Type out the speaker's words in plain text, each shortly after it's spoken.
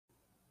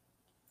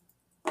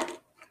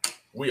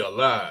We are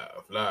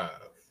live, live.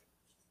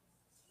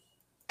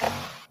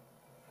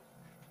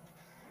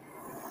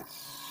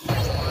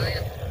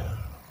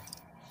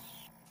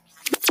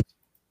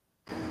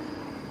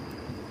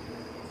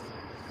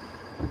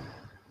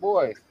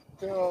 Boy,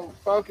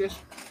 focus.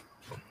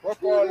 What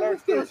for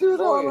alert this?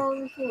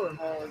 Boy.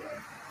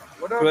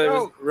 What up,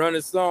 though? Run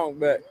the song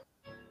back.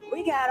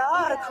 We got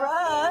all the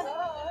crud.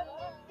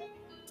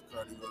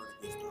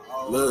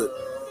 Look.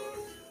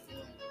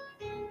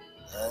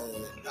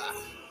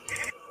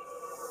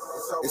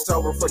 It's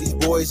over for these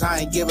boys, I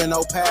ain't giving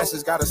no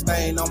passes. Got a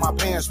stain on my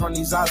pants from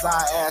these Zaza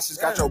asses.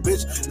 Got your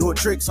bitch doing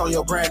tricks on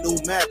your brand new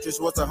mattress.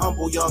 Was a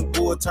humble young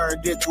bull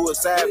turned into a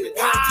savage. Every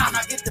time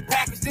I get the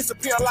package,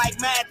 disappear like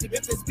magic.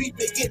 If it's beef,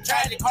 it get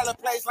tragic. Call a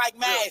place like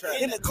mad.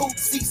 In the coupe,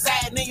 seat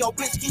satin, and your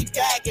bitch keep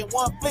gagging.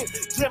 One flip,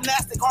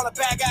 gymnastic, call a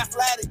bag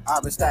athletic.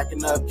 I've been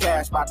stacking up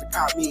cash, about to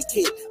cop me a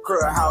kit.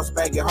 Curl house,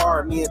 banging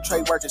hard. Me and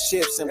Trey working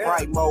shifts in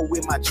bright mode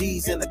with my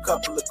G's and a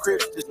couple of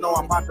crips. Just know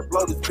I'm about to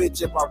blow this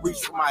bitch if I reach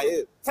for my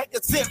hip. Take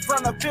a sip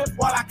from the fifth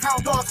while I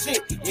count on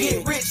shit.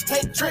 Get rich,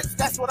 take trips,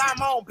 that's what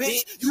I'm on,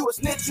 bitch. You a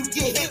snitch, you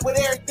get hit with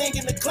everything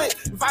in the clip.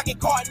 If I get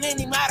caught in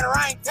any matter,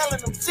 I ain't telling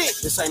them shit.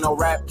 This ain't no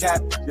rap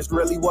cap, it's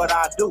really what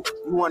I do.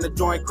 You wanna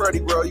join Cruddy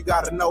World, you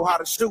gotta know how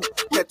to shoot.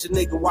 Catch a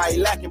nigga while he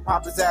lacking,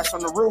 pop his ass on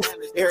the roof.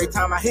 Every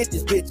time I hit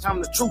this bitch,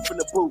 I'm the truth in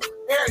the booth.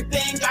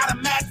 Everything got a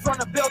match from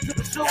the belt to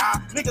the shoe.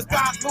 Niggas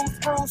got loose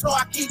screws, so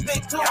I keep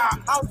it too.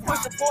 I was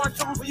pushing four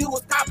shoes when you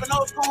was copping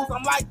those screws.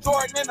 I'm like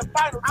Jordan in the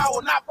final, I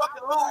will not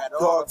fucking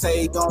lose. Dog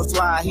say he gon'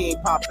 slide, he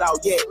ain't popped out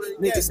yet.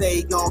 Niggas say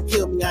he gon'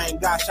 kill me, I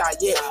ain't got shot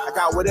yet. I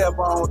got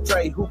whatever on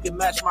Trey, who can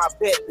match my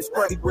bet? This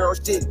Cruddy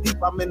World shit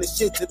deep, I'm in the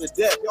shit to the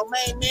death. Your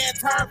main man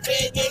turn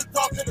fed, yeah, he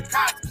talk to the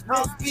cops.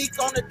 Don't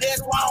speak on the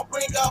desk, why I don't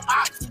bring up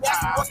ops.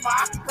 That's what's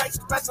my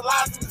occupation,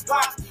 specialized in the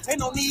blocks. Ain't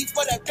no need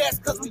for that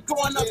vest, cause we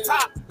going up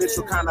top. Bitch,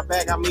 what kind of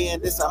bag I'm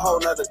in, this a whole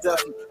nother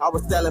Duffy. I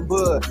was selling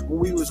bud when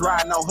we was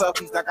riding on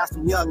Huffies. I got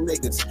some young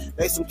niggas,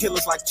 they some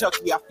killers like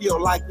Chucky. I feel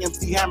like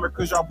MC Hammer,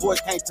 cause y'all boys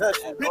can't touch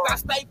me. Bitch, I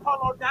stay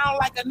polo down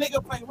like a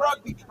nigga play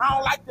rugby. I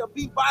don't like to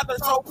be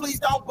bothered, so please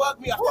don't bug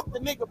me. I fuck the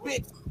nigga,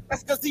 bitch.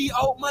 That's cause he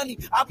owe money.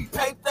 I be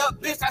paped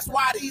up, bitch. That's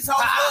why these hoes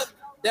love me.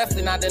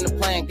 Definitely not into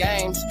playing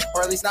games,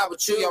 or at least not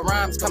with you. Your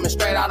rhymes coming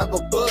straight out of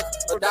a book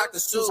or Dr.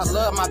 Seuss. I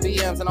love my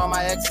BMs and all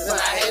my exes, and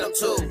I hate them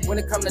too. When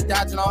it come to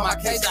dodging all my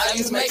cases, I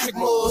use matrix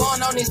moves.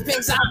 Going on these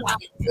pinks,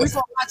 we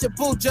from watch your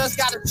boo, just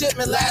got a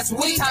shipment last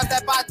week. Times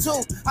that by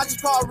two, I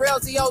just called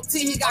Rails EOT,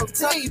 he got to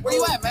tell you, where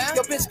you at, man?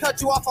 Your bitch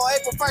cut you off on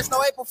April 1st,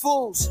 no April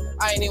Fools.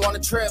 I ain't even on a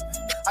trip,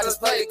 I just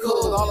played it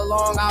cool. All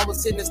along I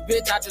was hitting this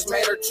bitch, I just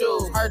made her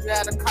choose. Heard you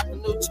had to cut the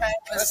new chain,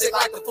 and sick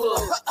like the flu.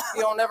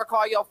 You don't never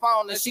call your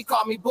phone, and she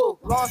called me boo.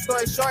 Long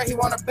story short, he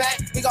want her back,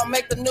 he gon'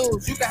 make the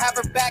news. You can have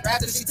her back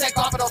after she take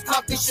off of those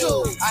comfy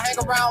shoes. I hang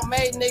around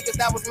made niggas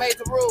that was made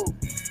to rule.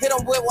 Hit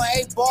him with 1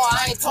 8-ball,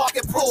 I ain't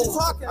talking pool.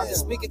 I'm just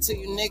speaking to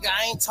you, nigga,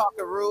 I ain't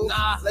talking rude.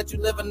 Nah, let you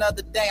live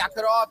another day, I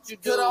could've offed you,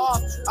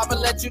 I'ma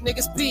let you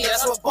niggas be,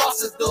 that's what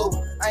bosses do.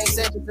 I ain't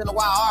said this in a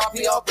while,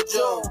 RP Uncle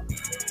June.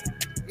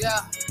 Yeah.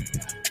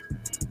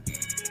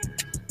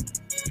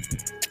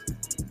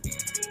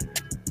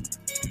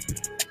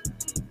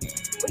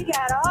 We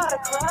got all the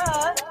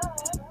crud.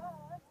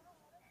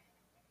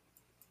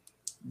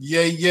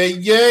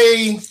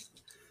 Yay.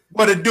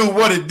 What it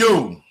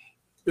do?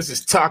 This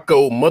is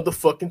Taco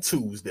motherfucking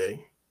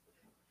Tuesday.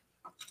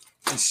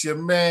 It's your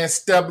man,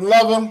 Step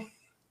Lover.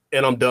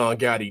 And I'm Don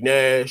Gotti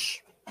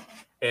Nash.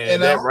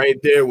 And that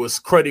right there was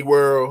Cruddy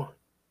World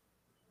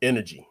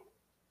Energy.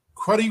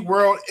 Cruddy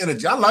World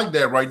Energy. I like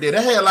that right there.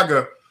 That had like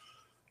a,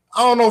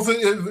 I don't know if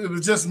it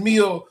was just me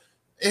or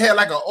it had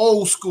like an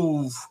old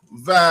school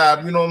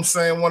vibe. You know what I'm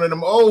saying? One of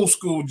them old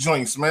school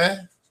joints,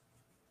 man.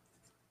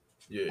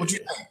 Yeah. What you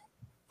think?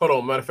 Hold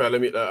on, matter of fact,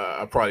 let me.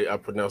 I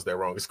pronounced that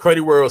wrong. It's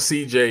Cruddy World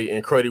CJ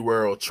and Cruddy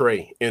World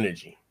Trey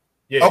Energy.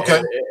 Yeah.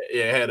 Okay.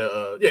 It had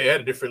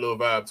a different little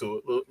vibe to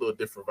it, little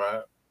different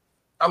vibe.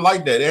 I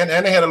like that,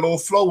 and they had a little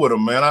flow with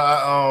them,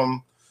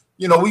 man.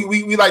 You know,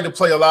 we like to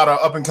play a lot of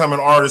up and coming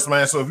artists,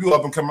 man. So if you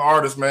up and coming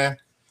artists, man,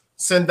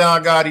 send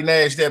Don Gotti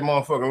Nash that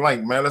motherfucking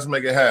link, man. Let's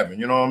make it happen.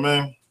 You know what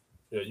I mean?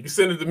 Yeah, you can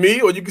send it to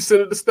me, or you can send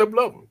it to Step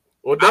Lover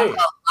or Dan.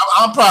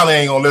 I probably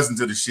ain't gonna listen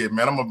to the shit,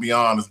 man. I'm gonna be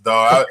honest,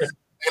 dog.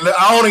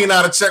 I don't even know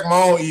how to check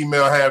my own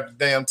email half the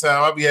damn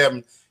time. I be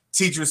having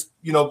teachers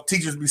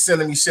be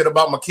sending me shit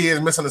about my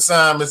kids missing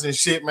assignments and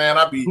shit, man.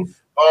 I be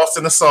lost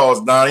in the sauce,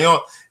 Don. You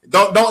know,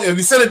 don't if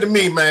you send it to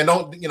me, man,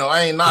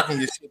 I ain't knocking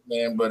your shit,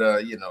 man. But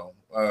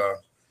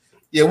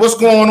yeah, what's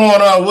going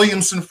on,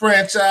 Williamson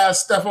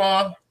franchise,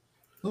 Stefan?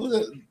 Who's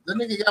that? The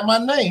nigga got my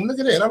name. Look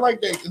at that. I like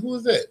that. Who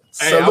is that?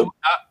 Hey,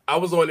 I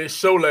was on this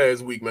show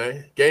last week,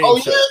 man. Game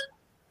show.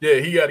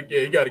 Yeah, he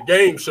got a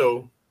game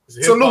show.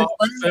 Salute,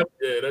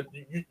 yeah,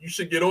 you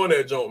should get on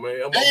that joint,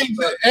 man. I'm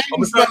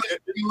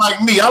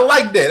like me. I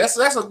like that.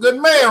 That's a good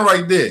man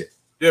right there.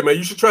 Yeah, man.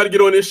 You should try to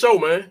get on this show,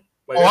 man.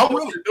 Like, I'm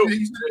really.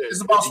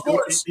 It's about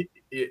sports.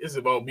 It's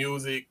about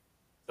music,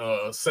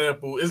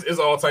 sample. It's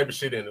all type of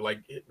shit in it,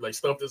 like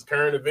stuff that's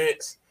current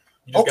events.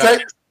 You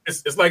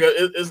it's like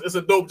it's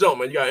a dope joint,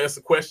 man. You gotta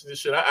answer questions and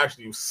shit. I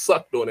actually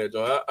sucked on that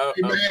joint.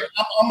 Hey, man,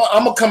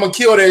 I'm gonna come and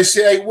kill that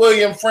shit. Hey,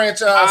 William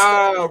franchise.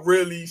 I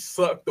really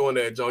sucked on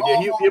that joint. Yeah,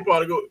 he'll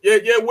probably go.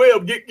 Yeah, Will,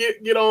 get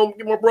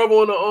my brother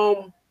on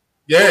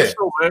the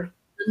show, man.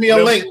 Give me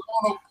a link.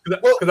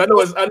 Because I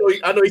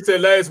know he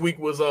said last week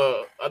was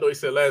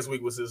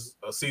his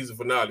season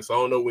finale, so I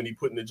don't know when he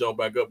putting the jump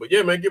back up. But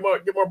yeah, man, get my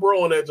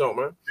bro on that jump,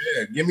 man.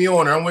 Yeah, get me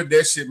on there. I'm with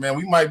that shit, man.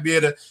 We might be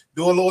able to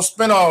do a little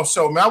spinoff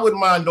show, man. I wouldn't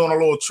mind doing a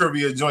little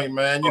trivia joint,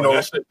 man. You know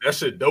that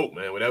shit dope,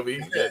 man. Whatever he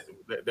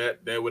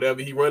that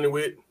whatever he running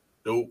with,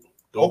 dope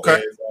okay.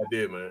 Ass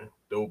idea, man.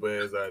 Dope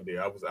ass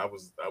idea. I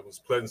was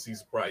pleasantly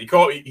surprised.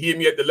 He hit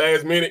me at the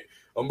last minute.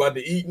 I'm about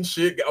to eat and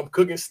shit. I'm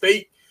cooking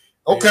steak.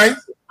 Okay.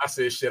 I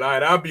said, shit, all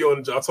right, I'll be on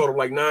the job. I told him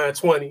like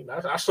 9:20.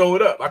 I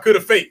showed up. I could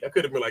have faked. I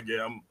could have been like,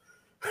 yeah, I'm.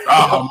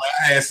 Oh, man,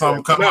 I had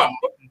something come out.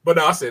 But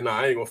no, I said,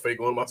 I ain't gonna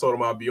fake on him. I told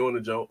him I'll be on the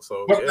joint.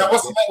 So now,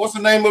 what's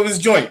the name of his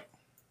joint?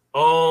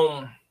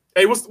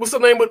 Hey, what's the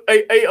name of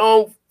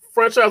a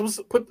franchise?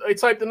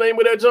 Type the name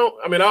of that joint.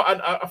 I mean,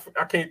 I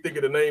can't think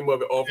of the name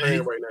of it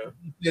offhand right now.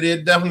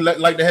 They'd definitely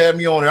like to have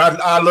me on there.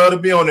 I love to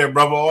be on there,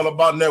 brother. All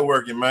about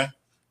networking, man.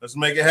 Let's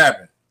make it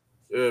happen.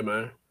 Yeah,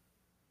 man.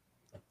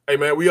 Hey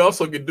man, we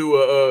also could do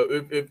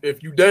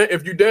if you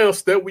down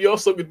step, we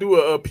also could do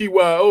a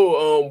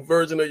PYO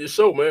version of your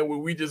show, man.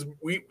 Where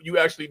you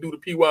actually do the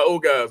PYO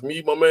guys.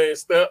 Me, my man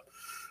Step,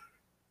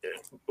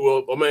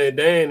 well, my man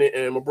Dan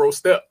and my bro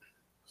Step.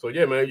 So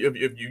yeah, man,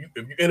 if you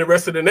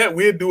interested in that,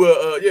 we'll do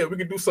we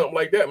could do something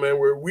like that, man,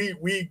 where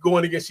we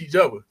going against each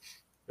other.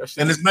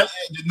 And the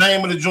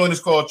name of the joint is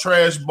called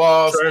Trash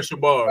Bars. Trash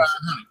Bars.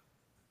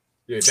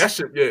 Yeah, that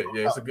shit. Yeah.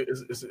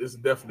 It's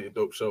definitely a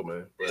dope show,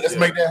 man. But, let's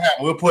make that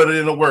happen. We'll put it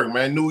in the work,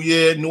 man. New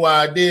year, new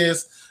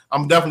ideas.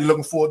 I'm definitely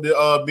looking forward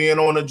to being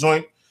on the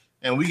joint,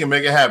 and we can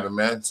make it happen,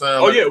 man.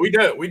 We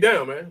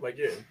down, man. Like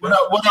yeah. What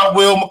up,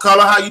 Will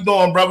McCullough? How you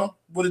doing, brother?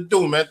 What it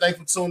do, man? Thanks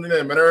for tuning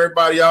in, man.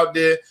 Everybody out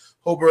there.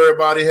 Hope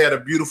everybody had a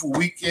beautiful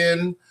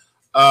weekend.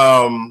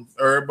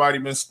 Everybody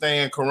been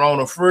staying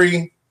corona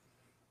free.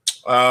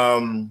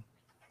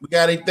 We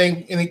got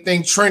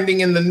anything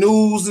trending in the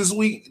news this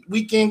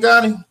weekend,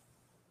 Gotti?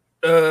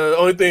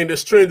 Only thing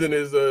that's trending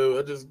is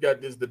I just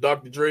got the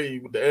Dr. Dre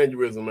with the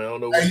aneurysm, man. I don't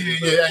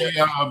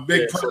know.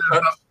 Big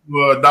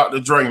Dr.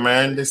 Dre,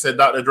 man. They said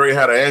Dr. Dre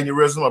had an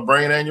aneurysm, a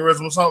brain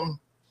aneurysm, or something.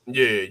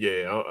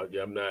 Yeah.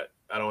 I'm not.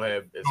 I don't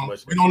have as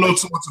much. We don't know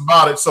too much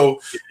about it,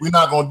 so we're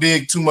not gonna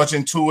dig too much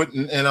into it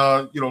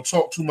and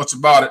talk too much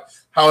about it.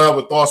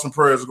 However, thoughts and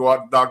prayers go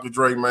out to Dr.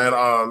 Dre, man.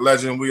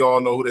 Legend. We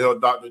all know who the hell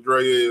Dr.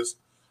 Dre is.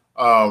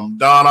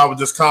 Don, I was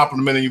just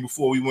complimenting you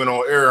before we went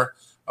on air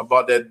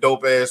about that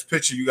dope ass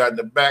picture you got in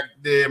the back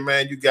there,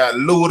 man. You got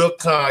Luda,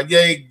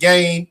 Kanye,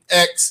 Game,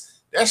 X.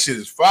 That shit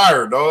is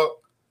fire, dog.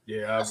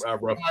 Yeah, I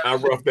roughed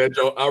that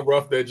joint. I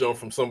roughed that joint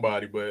from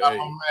somebody, but hey.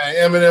 Man,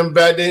 Eminem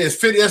back there is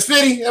 50. That's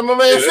 50. And my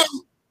man 50.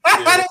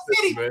 That's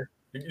 50, man.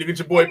 You get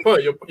your boy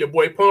Pun. Your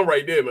boy Pun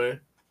right there, man.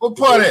 What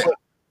Pun at?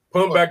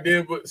 Pun back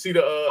there, but see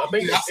the I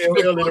think it's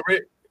LL in the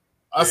red.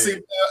 I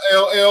see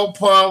LL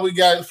Pun. We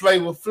got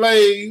Flavor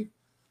Flav.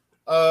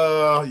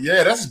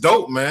 That's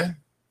dope, man.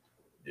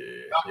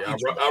 Yeah.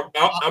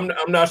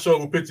 I'm not sure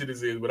who picture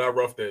this is, but I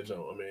roughed that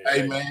joint. I mean,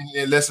 hey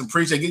man, let's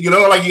appreciate it. You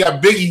know, like you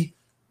got Biggie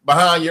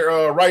behind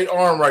your right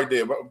arm right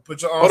there.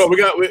 Put your arm. Hold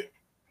on,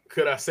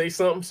 could I say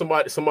something?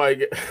 Somebody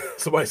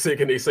said,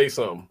 can they say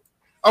something?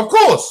 Of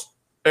course.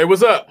 Hey,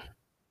 what's up?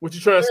 What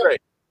you trying to say?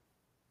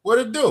 What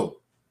it do?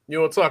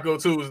 You on Taco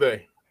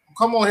Tuesday?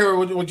 Come on here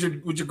with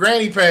your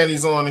granny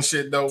panties on and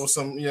shit though. With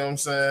some, you know what I'm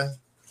saying?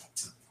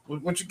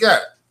 What you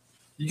got?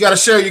 You got to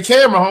share your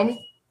camera, homie.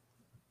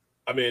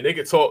 I mean, they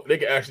could talk. They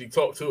could actually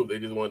talk too if they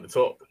just wanted to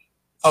talk.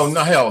 Oh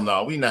no, hell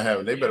no, we not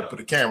having. They better put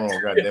the camera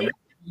on, goddamn it.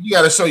 You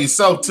got to show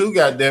yourself too,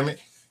 goddamn it.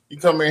 You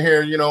come in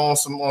here, on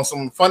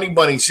some funny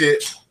bunny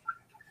shit.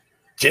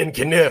 Ken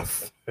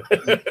Kniff.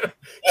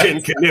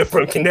 Ken Kniff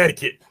from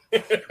Connecticut.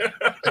 You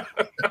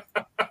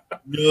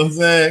know what I'm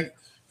saying?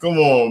 Come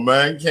on,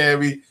 man.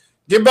 Can't be.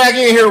 Get back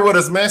in here with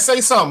us, man.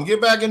 Say something. Get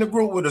back in the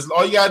group with us.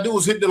 All you gotta do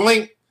is hit the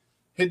link.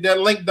 Hit that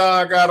link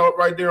Don got up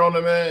right there on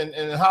the man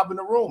and hop in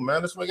the room,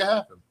 man. Let's make it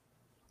happen.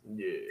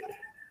 Yeah.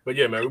 But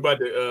yeah, man, we about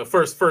to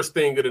first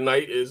thing of the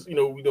night is we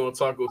doing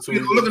Taco Tuesday.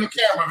 Look at the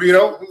camera,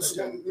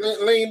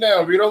 Vito. Lean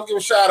down, Vito. Give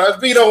a shout out. It's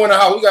Vito in the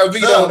house. We got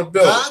Vito in the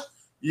building. Huh?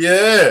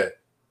 Yeah.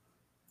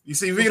 You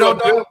see Vito?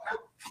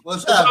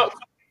 What's up?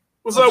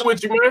 What's up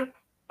with you, man?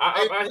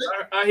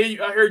 I hear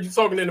you. I heard you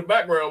talking in the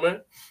background,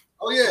 man.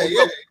 Oh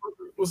yeah.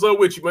 What's up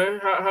with you, man?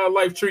 How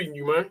life treating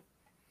you, man?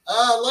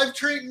 Life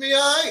treating me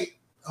all right.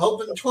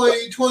 Hoping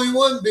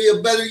 2021 be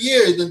a better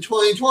year than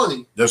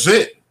 2020. That's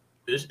it.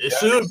 It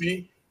should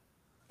be.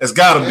 It's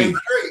gotta be.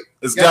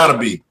 It's gotta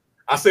be.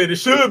 I said it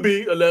should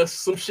be, unless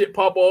some shit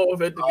pop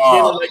off at the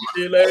beginning like it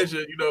did last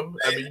year.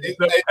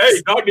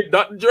 Hey,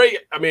 Dr. Dre.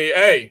 I mean,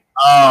 hey.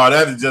 Oh,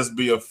 that'd just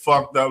be a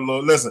fucked up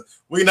little. Listen,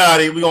 we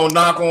gonna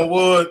knock on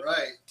wood.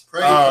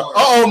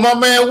 Right. My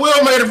man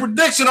Will made a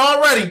prediction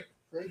already.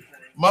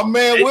 My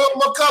man Will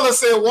McCullough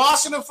said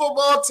Washington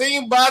football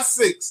team by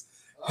 6.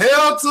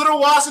 Hell to the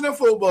Washington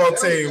football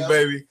team,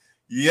 baby.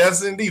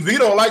 Yes, indeed.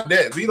 Vito like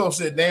that. Vito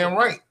said, "Damn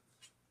right."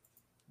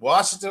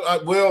 Washington.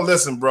 Well,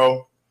 listen,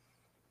 bro.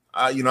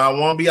 I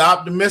want to be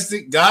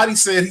optimistic. Gotti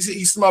said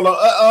he smelled an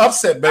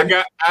upset, baby.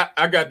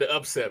 I got the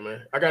upset,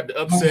 man. I got the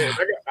upset.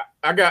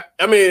 I got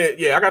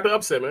the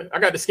upset, man. I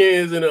got the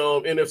Skins in the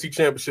NFC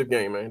Championship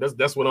game, man.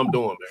 That's what I'm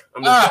doing,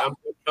 man.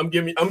 I'm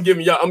giving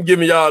y'all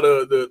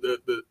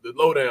the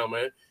lowdown,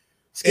 man.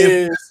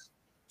 Skins.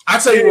 I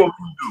tell you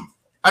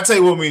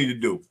what we need to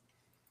do.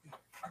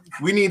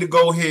 We need to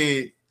go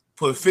ahead,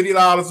 put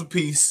 $50 a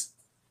piece,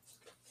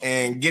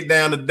 and get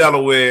down to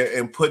Delaware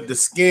and put the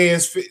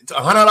Skins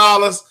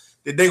 $100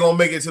 that they gonna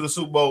make it to the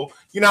Super Bowl.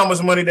 You know how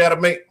much money that'll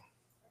make?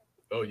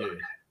 Oh yeah.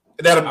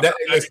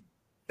 That's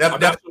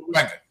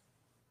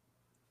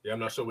I'm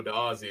not sure what the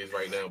odds is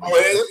right now.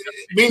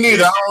 Me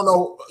neither. I don't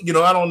know.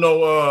 I don't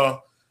know.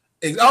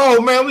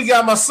 Oh man, we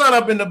got my son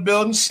up in the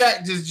building.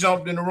 Shaq just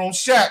jumped in the room.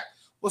 Shaq,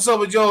 what's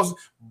up with y'all's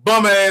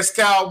bum ass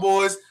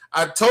Cowboys?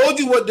 I told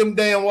you what them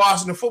damn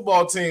Washington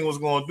football team was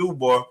gonna do,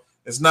 boy.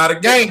 It's not a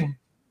game.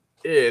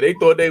 Yeah, they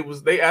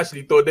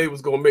actually thought they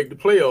was gonna make the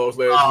playoffs last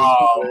week.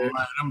 Oh man,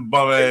 them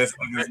bum ass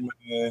niggas,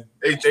 man.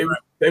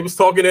 They was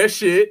talking that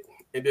shit,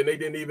 and then they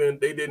couldn't even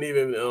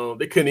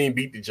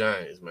beat the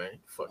Giants, man.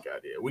 Fuck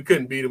out there. We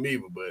couldn't beat them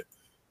either, but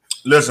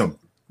listen,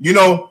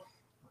 the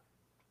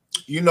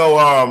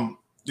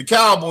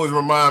Cowboys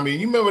remind me.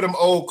 You remember them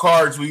old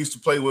cards we used to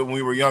play with when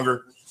we were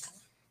younger?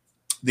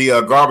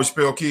 The Garbage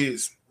Pail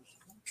Kids.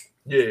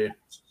 Yeah.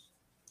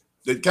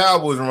 The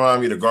Cowboys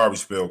remind me of the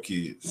Garbage Pail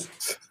Kids.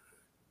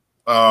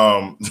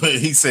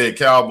 He said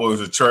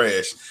Cowboys are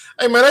trash.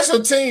 Hey man, that's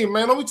your team,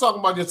 man. Don't be talking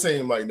about your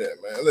team like that,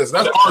 man.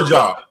 Listen, that's our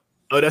job.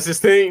 Oh, that's his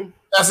team?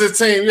 That's his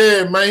team,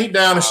 yeah, man. He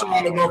down in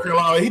Charlotte, North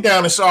Carolina. He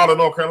down in Charlotte,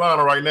 North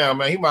Carolina right now,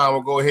 man. He might as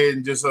well go ahead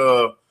and just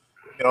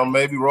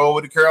maybe roll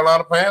with the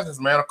Carolina Panthers,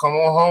 man. Or come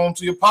on home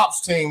to your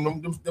pops team,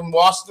 them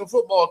Washington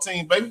football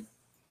team, baby.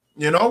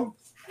 He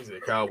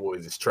said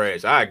Cowboys is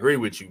trash. I agree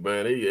with you,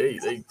 man.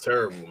 They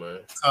terrible,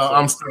 man.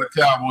 I'm still a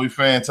Cowboy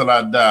fan till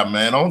I die,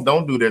 man.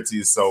 Don't do that to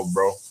yourself,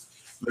 bro.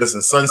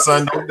 Listen, son,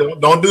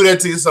 don't do that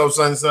to yourself,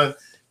 son.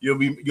 You'll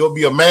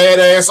be a mad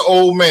ass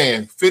old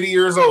man, 50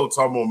 years old,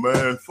 talking about,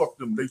 man, fuck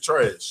them, they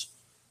trash.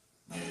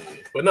 Yeah.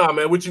 But nah,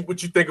 man, what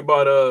you think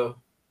about so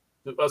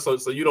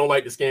you don't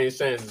like the Skins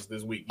chances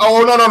this week?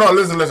 Oh no.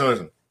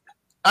 Listen.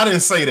 I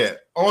didn't say that.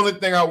 Only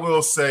thing I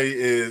will say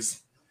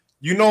is,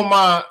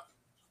 my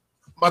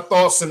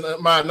thoughts and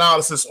my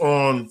analysis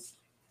on.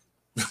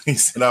 He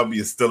said I'll be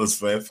a Steelers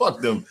fan. Fuck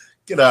them.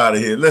 Get out of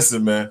here.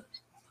 Listen, man.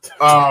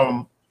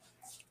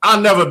 I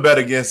never bet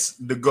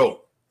against the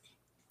GOAT.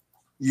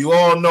 You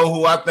all know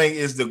who I think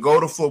is the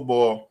GOAT of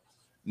football,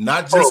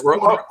 not just.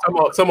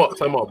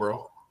 Time out,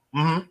 bro.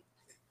 Mm-hmm.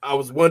 I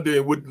was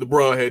wondering what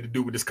LeBron had to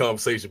do with this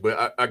conversation,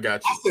 but I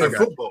got you. I said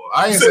football.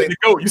 I ain't saying the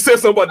GOAT. You said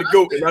something about the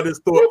GOAT, and I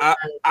just thought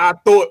I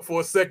thought for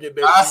a second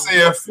that I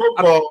said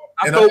football.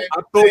 I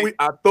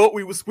thought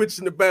we were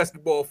switching to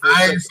basketball.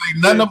 I ain't say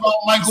nothing about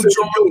Michael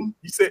Jordan.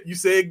 You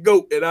said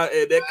GOAT, and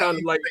that kind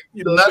of like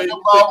nothing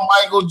about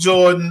Michael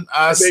Jordan.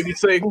 I made me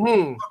say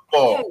football.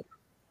 Oh,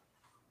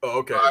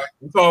 okay.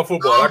 We're talking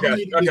football. I got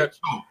you.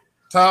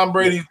 Tom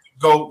Brady,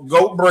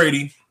 GOAT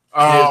Brady.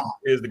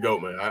 Is the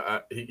GOAT, man.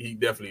 He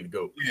definitely the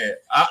GOAT. Yeah,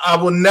 I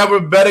will never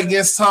bet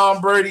against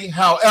Tom Brady.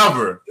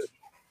 However,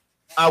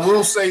 I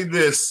will say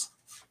this: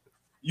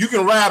 you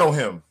can rattle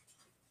him.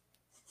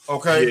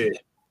 Okay.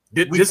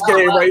 Yeah. This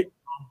game, right?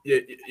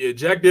 Yeah.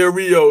 Jack Del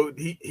Rio,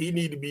 he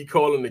need to be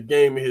calling the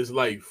game of his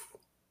life.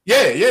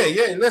 Yeah.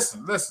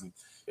 Listen.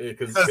 Yeah,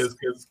 because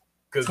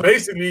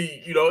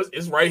basically,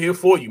 it's right here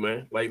for you,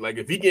 man. Like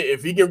if he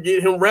can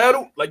get him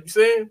rattled, like you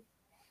saying.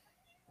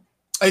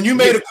 And you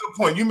made a good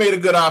point. You made a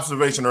good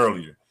observation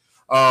earlier.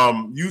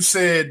 You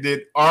said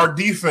that our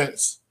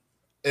defense,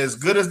 as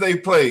good as they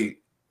played,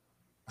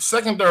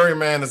 secondary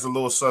man is a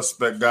little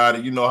suspect guy.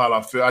 You know how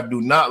I feel. I do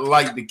not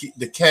like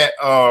the cat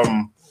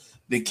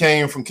that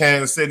came from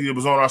Kansas City that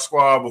was on our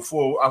squad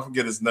before. I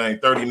forget his name.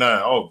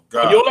 39. Oh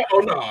God.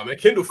 Nah, man.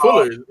 Kendall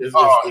Fuller is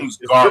garbage.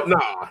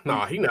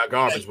 Nah, he not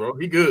garbage, bro.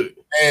 He good.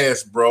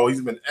 Ass, bro.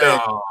 He's been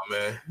ass. Nah,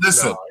 man.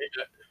 Listen.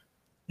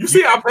 You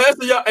see, our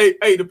passing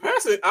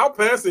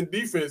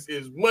defense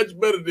is much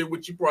better than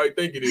what you probably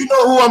think it is. You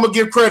know who I'm gonna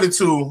give credit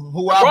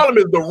to? Problem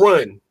is the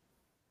run.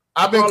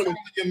 I've been calling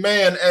your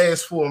man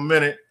ass for a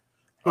minute.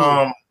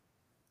 The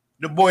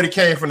boy that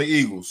came from the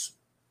Eagles.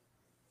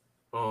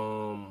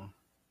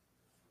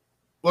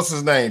 What's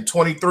his name?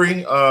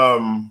 23.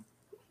 The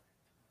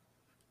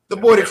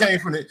boy that came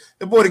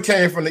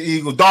from the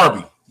Eagles.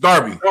 Darby.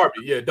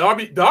 Yeah,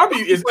 Darby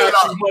is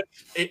actually much.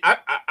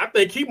 I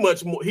think he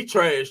much more. He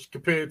trash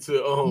compared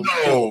to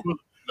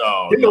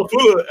No.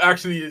 Fuller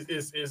actually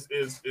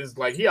is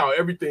like he our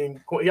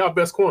everything. He our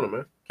best corner,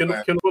 man.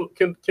 Kendall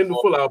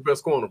Fuller our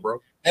best corner, bro.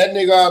 That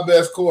nigga our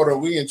best corner.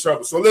 We in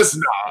trouble. So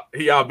listen,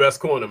 he our best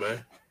corner,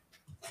 man.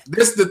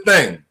 This is the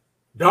thing.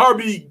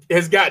 Darby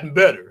has gotten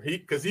better.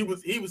 Because he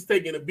was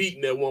taking a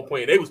beating at one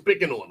point. They was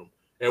picking on him.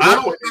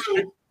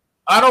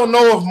 I don't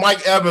know if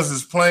Mike Evans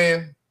is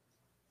playing.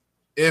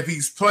 if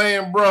he's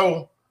playing,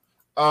 bro,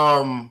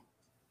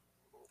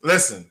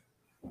 listen,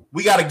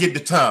 we got to get the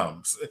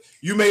times.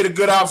 You made a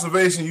good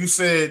observation. You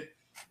said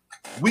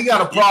we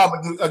got a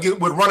problem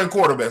with running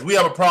quarterbacks. We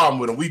have a problem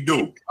with him. We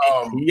do.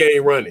 He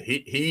ain't running.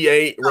 He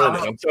ain't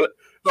running.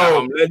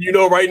 I'm letting you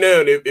know right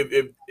now.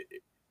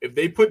 If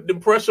they put the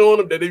pressure on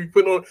him, that they be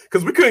putting on,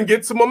 because we couldn't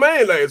get to my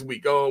man last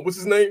week. What's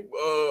his name?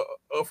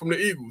 From the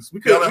Eagles.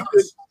 Jalen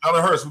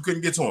Hurts. We couldn't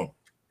get to him.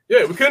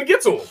 Yeah, we couldn't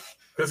get to him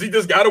because he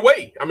just got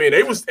away. I mean,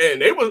 they was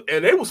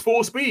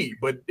full speed.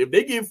 But if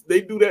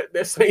they do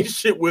that same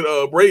shit with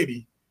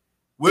Brady,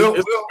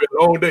 it's been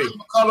a long day.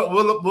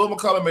 Will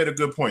McCullough made a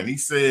good point. He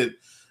said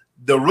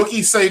the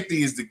rookie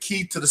safety is the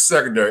key to the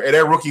secondary, and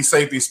that rookie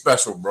safety is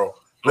special, bro.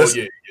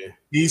 Listen,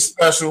 he's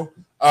special.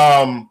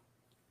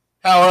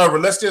 However,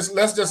 let's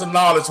just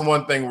acknowledge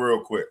one thing real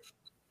quick,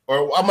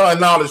 or I'm gonna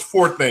acknowledge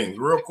 4 things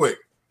real quick.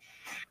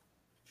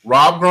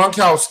 Rob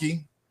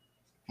Gronkowski,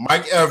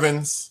 Mike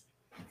Evans,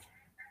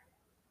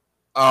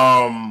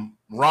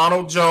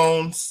 Ronald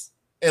Jones,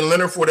 and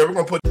Leonard Fournette. We're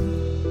gonna put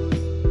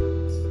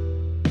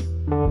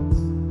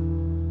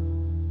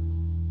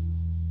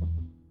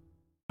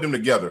them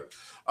together.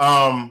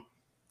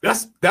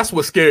 That's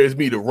what scares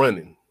me. The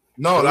running.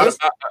 No,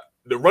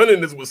 the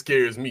running is what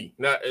scares me.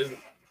 Not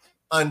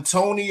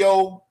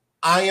Antonio,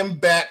 I am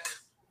back,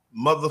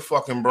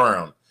 motherfucking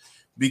Brown,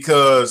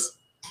 because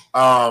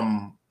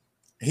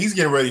he's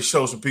getting ready to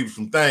show some people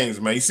some things,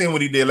 man. You seen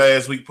what he did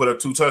last week? Put up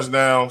 2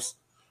 touchdowns.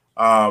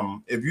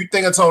 If you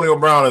think Antonio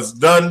Brown is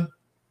done,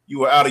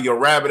 you are out of your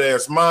rabbit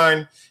ass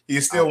mind. He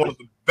is still one of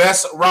the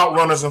best route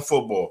runners in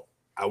football.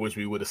 I wish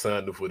we would have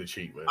signed him for the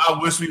cheap, man. I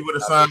wish we would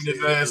have signed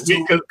his ass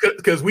too,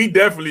 because we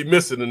definitely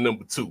missing a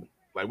number 2.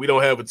 Like, we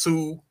don't have a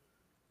 2.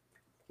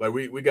 Like,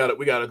 we got a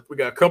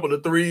couple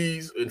of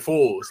 3s and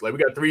 4s. Like, we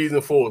got 3s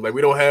and 4s. Like,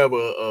 we don't have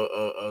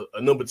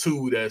a number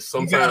 2 that's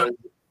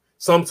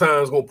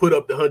sometimes gonna put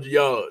up the 100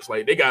 yards.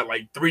 Like, they got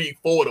like 3-4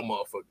 of them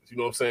motherfuckers. You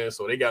know what I'm saying?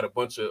 So they got a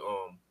bunch of you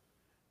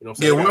know what I'm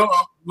saying? Yeah,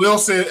 Will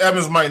said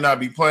Evans might not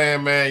be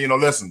playing, man. You know,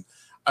 listen,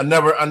 I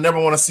never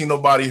want to see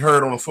nobody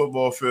hurt on the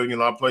football field. You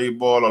know, I play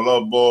ball, I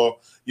love ball.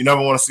 You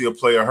never want to see a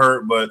player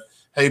hurt, but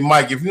hey,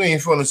 Mike, if you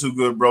ain't feeling too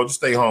good, bro, just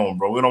stay home,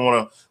 bro. We don't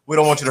want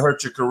you to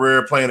hurt your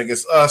career playing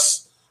against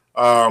us.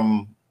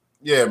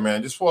 Yeah,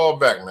 man, just fall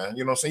back, man.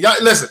 You know what I'm saying?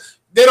 Y'all, listen,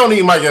 they don't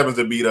need Mike Evans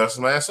to beat us,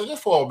 man. So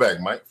just fall back,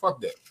 Mike.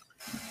 Fuck that.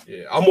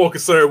 Yeah, I'm more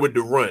concerned with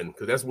the run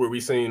because that's where we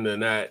seem to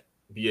not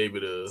be able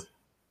to,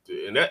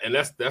 and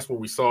that's where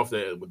we soft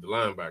at with the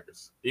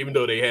linebackers, even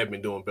though they have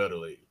been doing better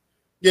lately.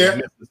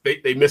 Yeah,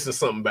 they missing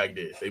something back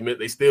there.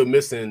 They still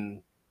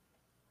missing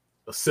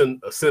a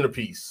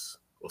centerpiece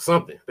or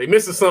something. They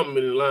missing something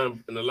in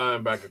the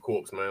linebacker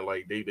corps, man.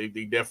 Like they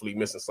definitely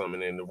missing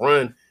something in the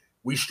run.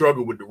 We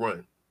struggle with the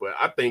run, but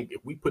I think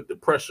if we put the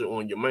pressure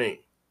on your man,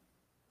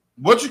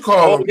 what you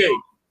call him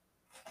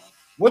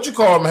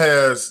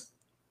has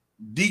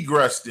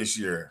degressed this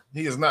year.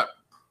 He has not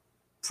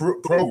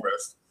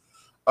progressed.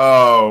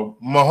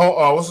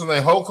 What's his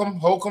name?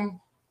 Holcomb?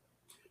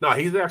 No,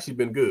 he's actually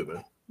been good,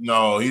 man.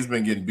 No, he's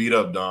been getting beat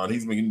up, Don.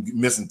 He's been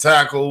missing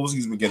tackles.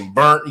 He's been getting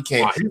burnt. He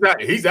can't.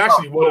 He's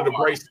actually one of the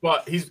bright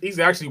spots. He's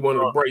actually one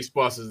of the bright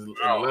spots in the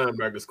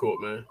linebackers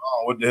court, man.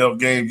 Oh, what the hell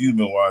games you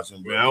been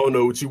watching, bro? Man, I don't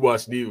know what you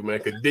watched either,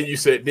 man. Because then you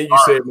said my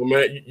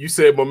man. You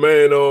said my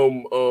man.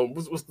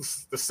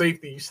 What's the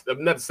safety?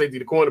 Not the safety,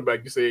 the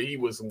cornerback. You said he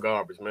was some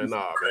garbage, man.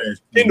 Nah, man.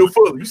 Kendall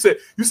Fuller. You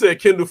said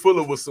Kendall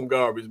Fuller was some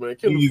garbage, man.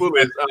 Kendall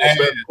Fuller is our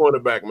best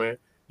cornerback, man.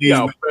 He's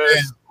our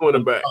best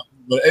cornerback.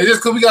 But it's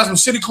just because we got some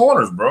shitty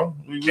corners, bro.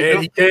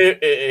 He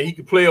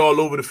can play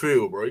all over the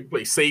field, bro. He can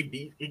play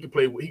safety. He can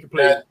play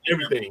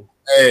everything.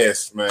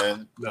 Ass,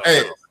 man. No,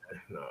 man.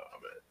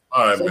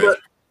 All right, man.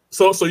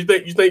 So you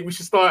think we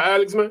should start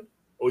Alex, man?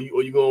 Or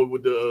you going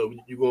with the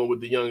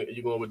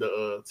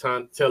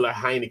Taylor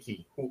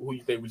Heineke? Who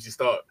you think we should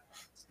start?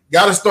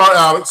 Got to start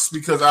Alex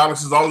because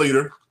Alex is our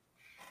leader.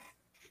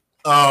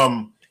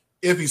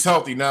 If he's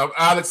healthy. Now,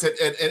 Alex at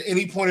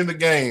any point in the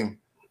game,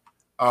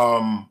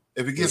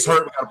 if he gets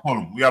hurt, we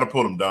gotta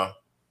pull him, Don.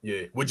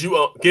 Yeah. Would you?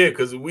 Yeah,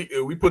 because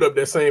we put up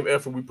that same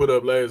effort we put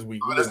up last week.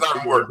 That's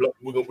not work.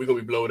 We're gonna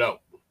be blowed out.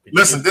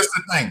 Listen, this is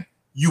the thing.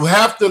 You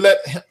have to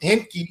let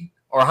Heineken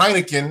or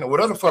Heineken or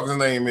whatever the fuck his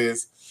name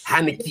is.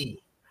 Heineke.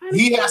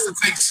 He has to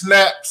take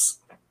snaps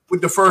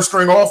with the first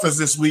string offense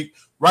this week,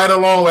 right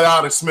along with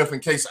Alex Smith, in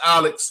case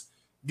Alex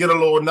get a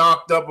little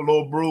knocked up, a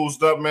little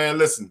bruised up. Man,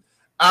 listen,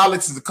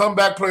 Alex is the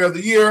comeback player of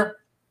the year.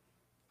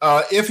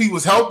 If he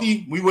was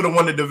healthy, we would have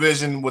won the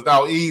division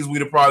without ease.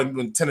 We'd have probably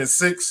been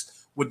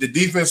 10-6 with the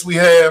defense we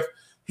have.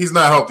 He's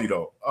not healthy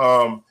though.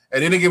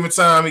 At any given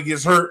time, he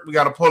gets hurt. We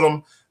got to pull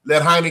him.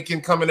 Let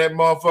Heineken come in that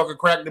motherfucker,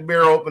 crack the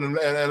beer open,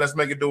 and let's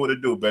make it do what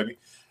it do, baby.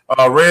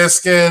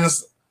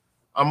 Redskins.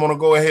 I'm gonna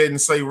go ahead and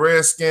say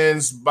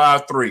Redskins by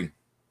 3.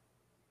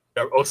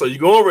 Oh, so you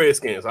going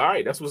Redskins? All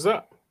right, that's what's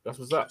up.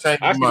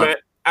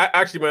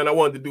 Actually, man, I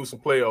wanted to do some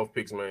playoff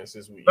picks, man.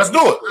 Since we let's do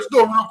it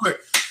real quick.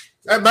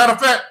 As a matter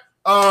of fact,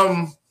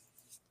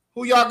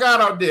 Who y'all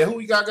got out there? Who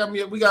you got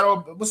me? We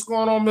got what's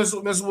going on, Miss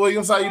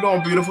Williams? How you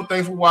doing, beautiful?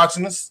 Thanks for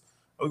watching us.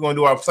 We're gonna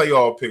do our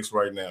playoff picks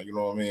right now. You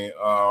know what I mean?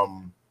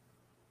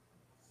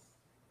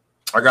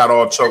 I got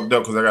all choked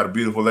up because I got a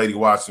beautiful lady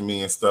watching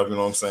me and stuff. You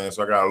know what I'm saying?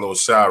 So I got a little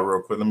shy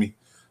real quick. Let me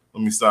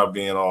stop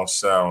being all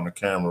shy on the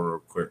camera real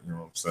quick. You know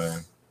what I'm saying?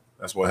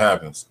 That's what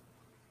happens.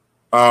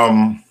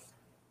 All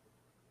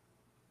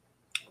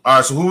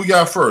right. So who we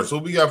got first?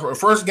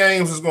 First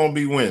games is gonna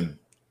be when?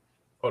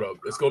 Hold up.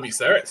 It's gonna be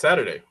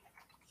Saturday.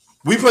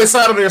 We play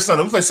Saturday or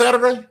Sunday? We play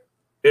Saturday?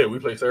 Yeah, we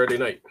play Saturday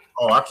night.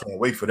 Oh, I can't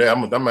wait for that.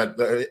 I'm at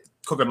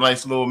cook a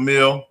nice little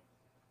meal.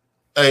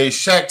 Hey,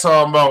 Shaq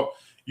talking about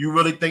you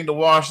really think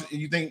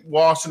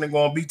Washington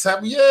gonna be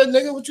tapping? Yeah,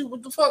 nigga,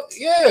 what the fuck?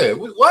 Yeah,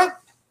 what?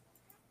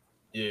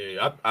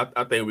 Yeah,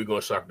 I think we're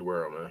gonna shock the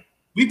world, man.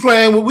 We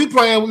playing with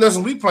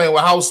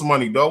house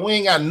money, dog. We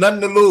ain't got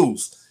nothing to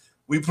lose.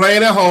 We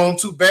playing at home.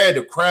 Too bad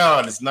the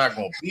crowd is not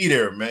gonna be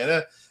there,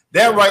 man.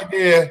 That right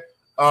there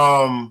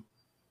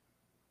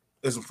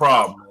is a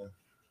problem, man.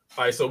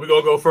 All right, so we're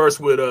gonna go first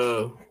with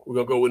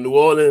New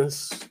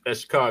Orleans at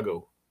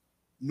Chicago.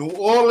 New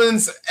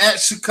Orleans at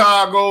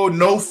Chicago,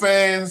 no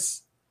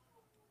fans.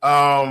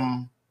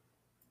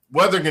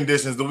 Weather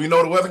conditions. Do we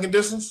know the weather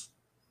conditions?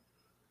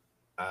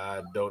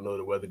 I don't know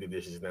the weather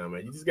conditions now,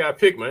 man. You just gotta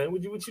pick, man.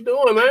 What you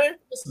doing, man?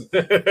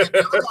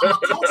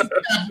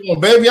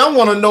 Baby, I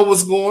want to know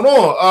what's going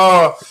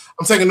on.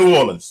 I'm taking New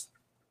Orleans.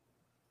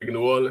 Taking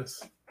New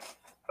Orleans.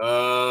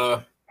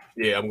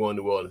 Yeah, I'm going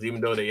New Orleans.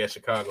 Even though they at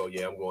Chicago,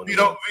 yeah, I'm going.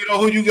 Vito,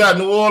 who you got?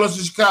 New Orleans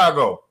or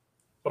Chicago?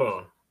 Hold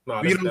on.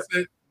 No,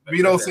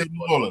 Vito said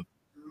New Orleans.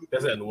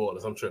 That's at New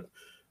Orleans. I'm tripping.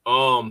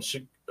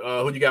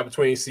 Who you got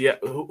between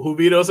Seattle? Who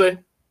Vito say?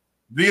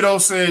 Vito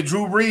said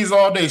Drew Brees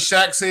all day.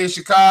 Shaq said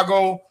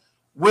Chicago.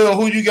 Will,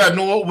 who you got?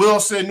 Will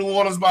said New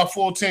Orleans by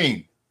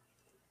 14.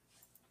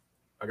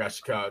 I got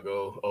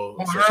Chicago.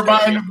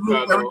 Everybody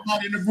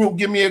in the group,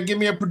 give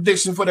me a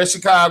prediction for that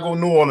Chicago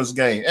New Orleans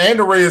game and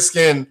the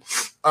Redskin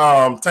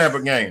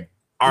Tampa game.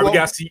 All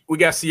right, we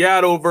got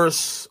Seattle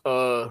versus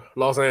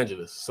Los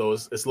Angeles. So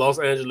it's Los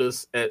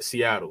Angeles at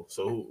Seattle.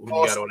 So who you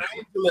got on that?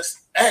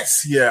 Angeles at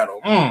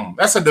Seattle.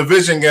 That's a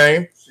division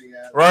game,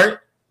 right?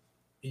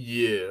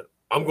 Yeah,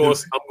 I'm going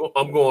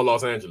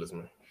Los Angeles,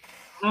 man.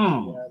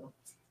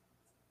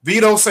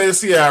 Vito says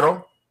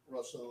Seattle.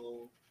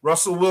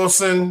 Russell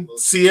Wilson,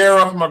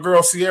 Sierra, my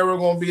girl Sierra,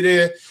 gonna be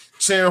there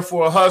cheering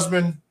for her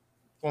husband.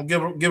 Gonna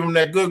give him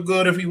that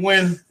good if he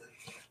win.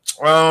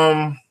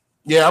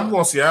 Yeah, I'm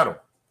going Seattle.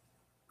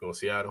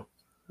 Seattle.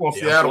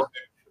 Seattle.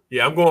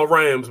 I'm going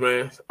Rams,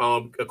 man.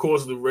 Of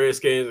course, the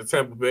Redskins and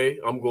Tampa Bay.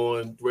 I'm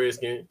going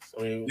Redskins.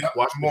 I mean,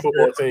 Washington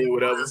football team,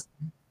 whatever.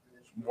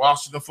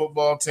 Washington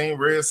football team,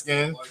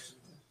 Redskins,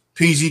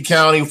 PG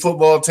County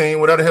football team,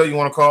 whatever the hell you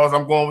want to call it.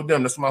 I'm going with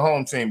them. That's my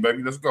home team,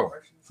 baby. Let's go.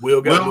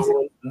 Will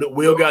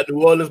got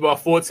New Orleans by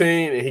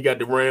 14, and he got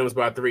the Rams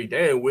by 3.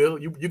 Damn, Will,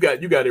 you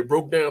got it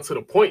broke down to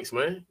the points,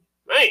 man.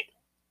 Man,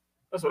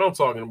 that's what I'm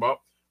talking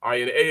about. All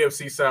right, in the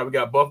AFC side, we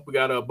got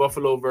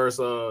Buffalo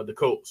versus the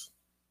Colts.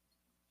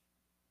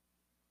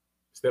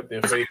 Stepped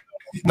in faith.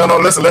 No,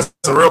 listen,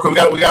 real quick.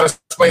 We got to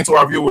explain to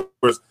our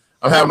viewers.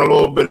 I'm having a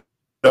little bit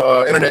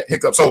internet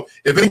hiccup. So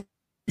if any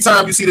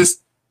time you see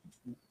this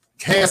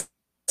hands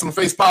on the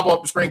face pop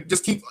up the screen,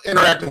 just keep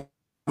interacting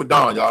with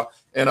Don, y'all,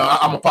 and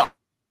I'm gonna pop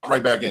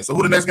right back in. So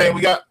who the next game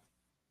we got?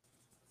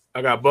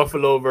 I got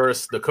Buffalo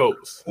versus the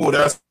Colts. Oh,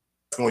 that's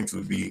going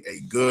to be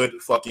a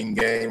good fucking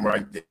game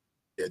right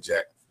there,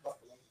 Jack.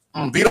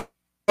 Vito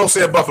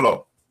said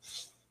Buffalo.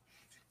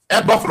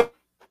 At Buffalo,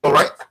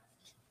 right?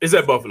 It's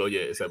at Buffalo.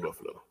 Yeah, it's at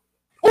Buffalo.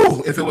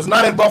 Ooh, if it was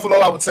not at Buffalo,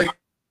 I would say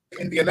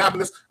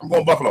Indianapolis. I'm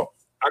going Buffalo.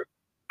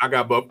 I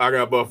got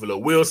Buffalo.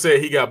 Will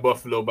said he got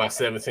Buffalo by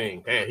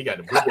 17. Damn, he got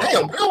the blue.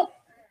 Damn, Will.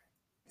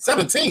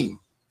 17.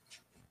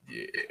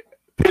 Yeah.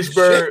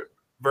 Pittsburgh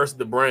versus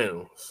the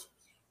Browns.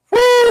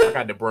 I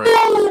got the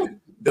Browns.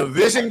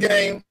 Division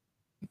game.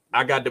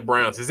 I got the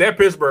Browns. It's at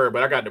Pittsburgh,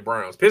 but I got the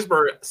Browns.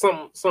 Pittsburgh,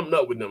 something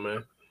up with them,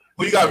 man.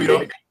 Who you got,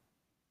 Vito?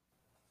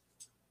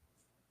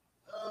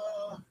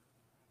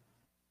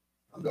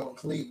 I'm going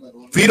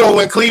Cleveland. Vito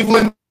went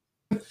Cleveland.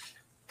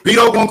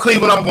 Vito going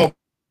Cleveland. I'm going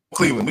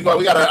Cleveland. We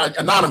got an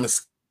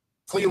anonymous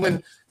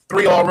Cleveland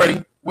 3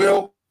 already.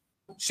 Will,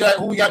 Shaq,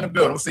 who we got in the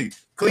building? Let's see.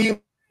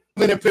 Cleveland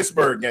and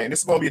Pittsburgh game. This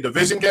is going to be a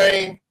division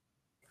game.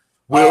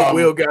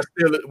 Will got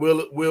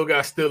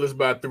Steelers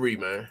by 3,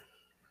 man.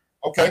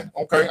 Okay.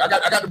 I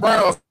got the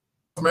Browns,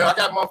 man.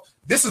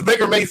 This is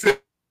Baker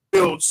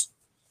Mayfield's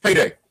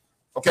payday.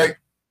 Okay.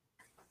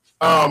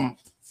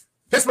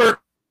 Pittsburgh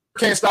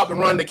can't stop the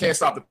run. They can't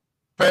stop the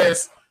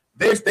pass.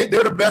 They're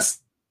the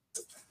best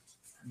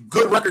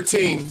good record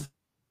team.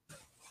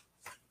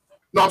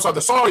 No, I'm sorry,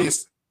 the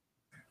sorriest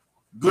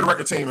good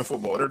record team in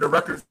football. The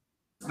record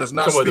does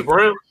not speak. The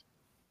Browns?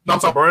 No, I'm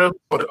sorry, Browns.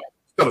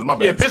 Steelers, my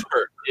bad. Yeah,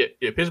 Pittsburgh.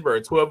 Yeah,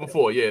 Pittsburgh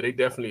 12-4. Yeah, they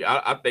definitely.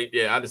 I think.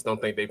 Yeah, I just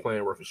don't think they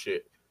playing worth a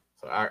shit.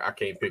 So I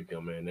can't pick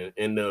them, man.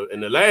 In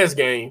the last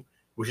game,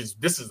 which is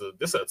this is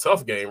a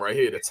tough game right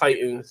here. The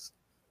Titans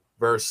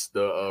versus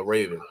the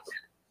Ravens.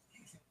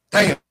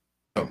 Damn.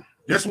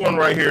 This one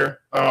right here.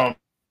 Who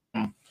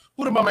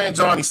did my man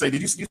Johnny say?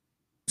 Did you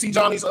see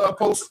Johnny's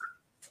post?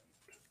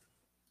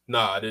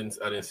 Nah, I didn't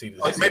see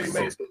this. Maybe.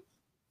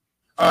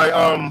 All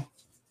right.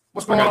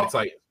 What's going on?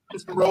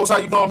 Mr. Rose, how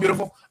you doing,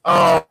 beautiful?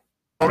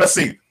 Let's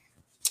see.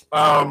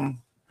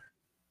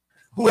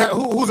 Who's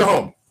at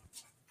home?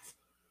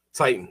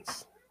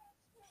 Titans.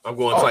 I'm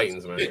going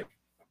Titans, man. Yeah.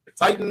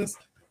 Titans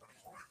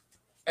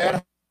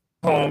at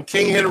home.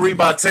 King Henry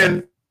by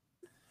 10.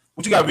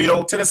 What you got,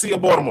 Vito? Tennessee or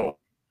Baltimore?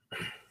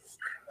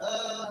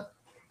 I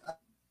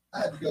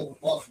had to go with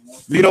Baltimore.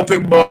 Vito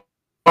picked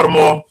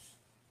Baltimore.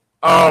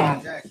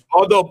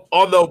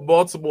 Although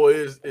Baltimore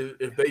is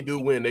if they do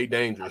win, they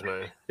dangerous,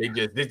 man.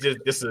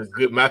 This is a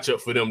good matchup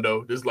for them,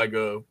 though. This is a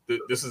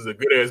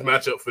good ass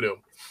matchup for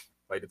them.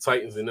 Like the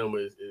Titans and them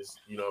is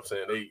you know what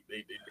I'm saying, they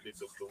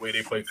the way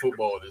they play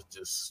football is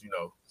just, you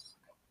know,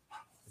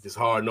 just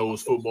hard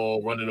nosed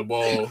football, running the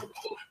ball.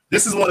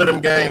 This is one of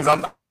them games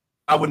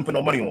I wouldn't put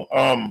no money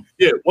on.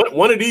 Yeah,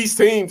 one of these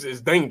teams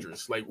is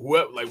dangerous. Like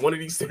one of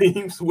these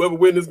teams, whoever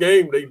win this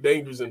game, they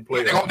dangerous in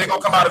play. They're gonna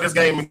come out of this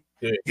game and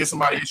get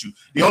somebody issue.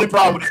 The only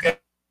problem with this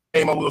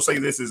game, I will say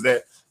this, is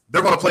that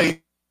they're gonna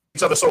play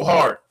each other so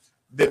hard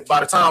that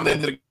by the time the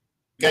end of the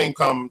game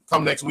come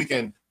next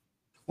weekend,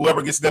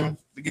 whoever gets to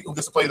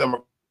play them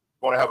are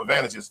going to have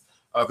advantages,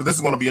 because this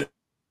is going to be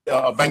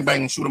a bang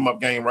bang shoot 'em up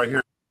game right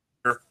here.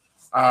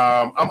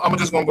 I'm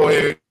just going to go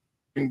ahead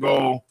and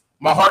go.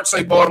 My heart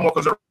say Baltimore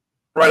because they're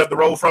right up the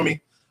road from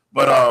me,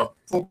 but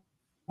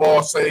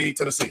football say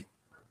Tennessee.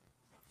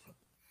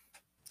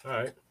 All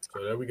right,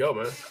 so there we go,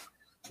 man.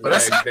 But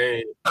that's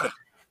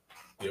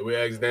we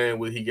asked Dan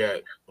what he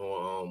got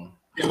on.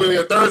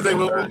 Thursday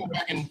we'll go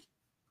back and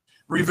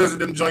revisit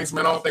them joints,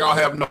 man. I don't think I'll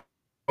have no.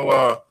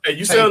 Hey,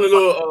 you sound a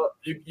little.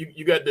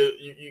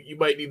 You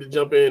might need to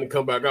jump in and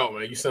come back out,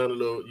 man. You sound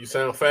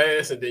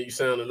fast, and then you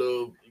sound a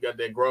little. You got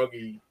that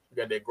groggy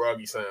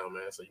sound,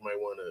 man. So you might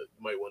want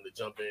to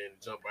jump in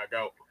and jump back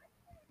out.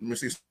 Let me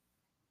see.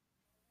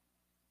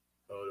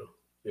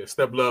 Yeah,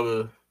 Step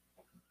Lover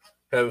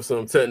having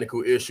some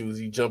technical issues.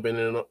 He jumping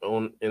in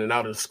and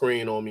out of the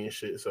screen on me and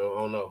shit. So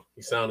I don't know.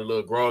 He sounded a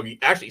little groggy.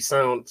 Actually,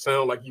 sound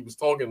like he was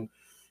talking.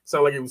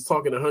 Sound like he was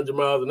talking 100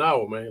 miles an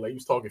hour, man. Like he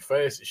was talking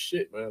fast as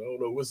shit, man. I don't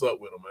know what's up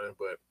with him, man.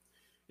 But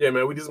yeah,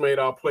 man, we just made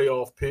our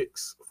playoff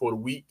picks for the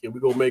week, and we're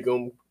gonna make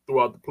them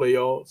throughout the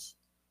playoffs.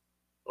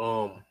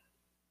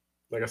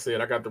 Like I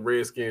said, I got the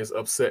Redskins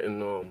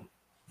upsetting. All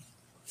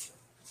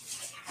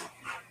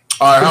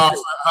right, how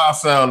I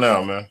sound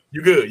now, man?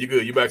 You good?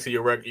 You back to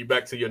your record? You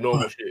back to your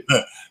normal shit?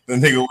 The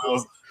nigga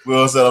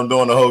Will said I'm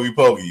doing the hokey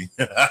pokey.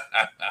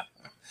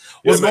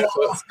 What's going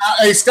on, Scott?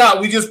 Hey, Scott,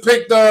 we just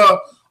picked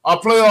our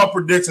playoff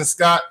prediction,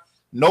 Scott.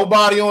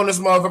 Nobody on this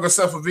motherfucker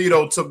except for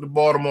Vito took the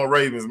Baltimore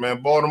Ravens,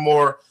 man.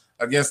 Baltimore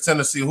against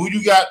Tennessee. Who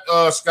you got,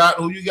 Scott?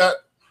 Who you got?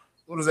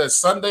 What is that,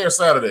 Sunday or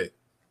Saturday?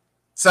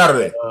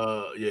 Saturday.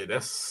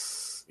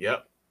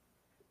 Yep.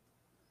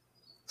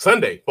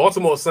 Sunday.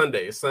 Baltimore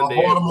Sunday. It's Sunday.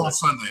 Baltimore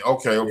Sunday.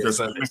 Okay. Yeah,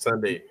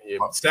 Sunday. Yeah.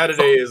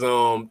 Saturday is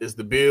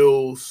the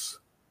Bills.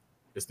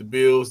 It's the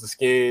Bills, the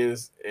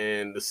Skins,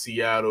 and the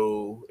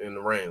Seattle and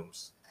the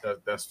Rams.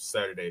 That's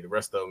Saturday. The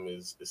rest of them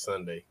is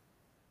Sunday.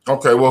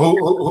 Okay, well,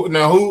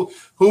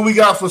 who we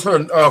got for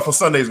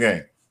Sunday's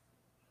game?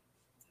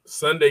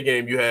 Sunday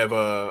game, you have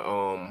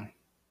you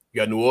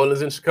got New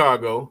Orleans and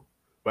Chicago,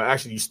 but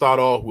actually you start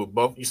off with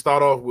You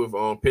start off with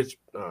You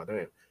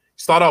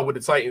start off with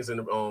the Titans and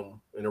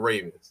the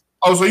Ravens.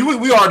 Oh, so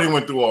we already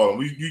went through all of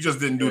them. You just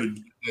didn't do the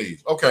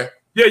days. Okay.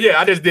 Yeah.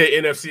 I just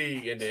did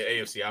NFC and the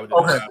AFC.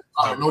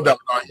 No doubt.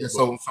 All right, yeah,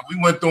 so we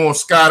went through them,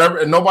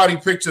 Scott, and nobody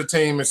picked your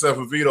team except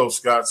for Vito,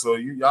 Scott. So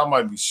y'all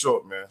might be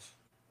short, man.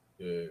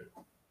 Yeah.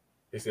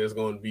 They said it's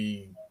going to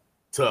be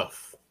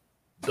tough.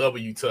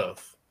 W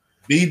tough.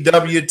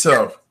 BW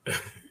tough.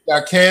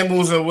 Got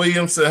Campbells and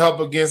Williams to help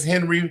against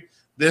Henry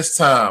this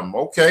time.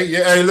 Okay.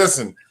 Yeah. Hey,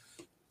 listen.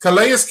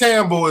 Calais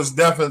Campbell is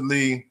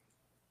definitely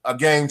a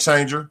game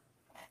changer.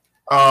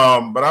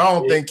 But I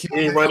don't think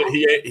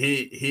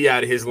he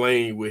out of his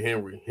lane with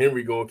Henry.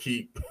 Henry going to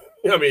keep.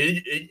 I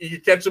mean, he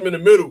can catch him in the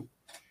middle.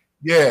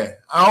 Yeah.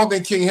 I don't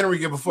think King Henry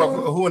give a fuck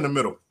who in the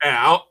middle.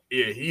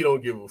 He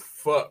don't give a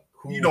fuck.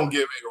 He don't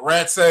give a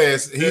rat's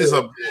ass. He's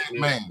a big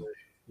man.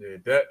 Yeah,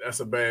 that's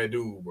a bad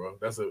dude, bro.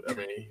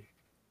 Luckily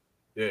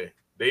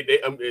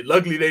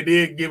they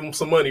did give him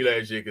some money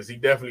last year because he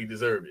definitely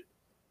deserved it.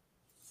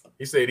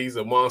 He said he's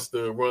a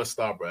monster run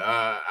stopper.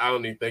 I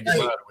don't even think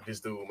about it with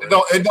this dude, man.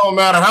 It don't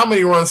matter how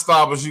many run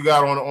stoppers you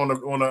got on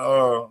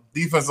the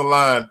defensive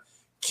line.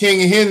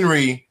 King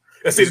Henry.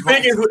 And see,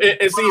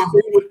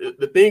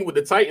 the thing with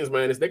the Titans,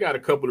 man, is they got a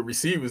couple of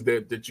receivers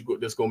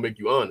that's gonna make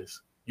you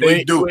honest.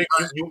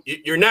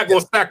 You're not gonna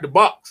stack the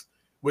box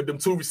with them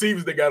two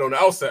receivers they got on the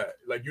outside.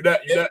 Like you're not.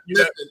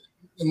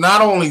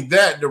 Not only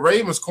that, the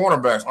Ravens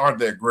cornerbacks aren't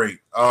that great.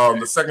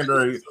 The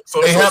secondary,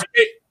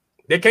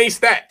 they can't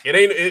stack. It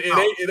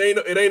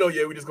ain't no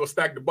we just gonna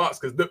stack the box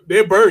because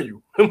they'll burn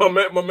you. my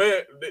man,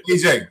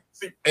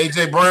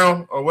 AJ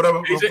Brown or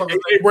whatever.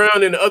 AJ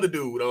Brown and the other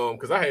dude.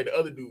 Because I had the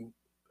other dude.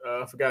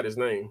 I forgot his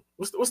name.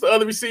 What's the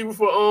other receiver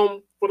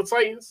for the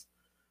Titans?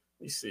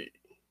 Let me see.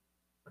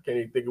 I can't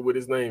even think of what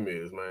his name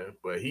is, man.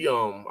 But he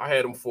I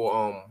had him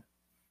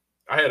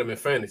in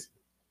fantasy.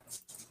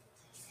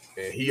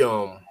 And he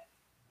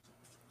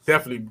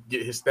definitely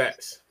get his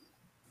stats.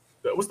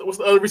 What's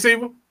the other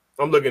receiver?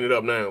 I'm looking it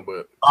up now,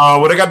 but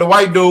well, they got the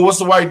white dude. What's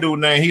the white dude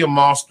name? He a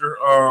monster.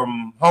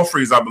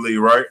 Humphreys, I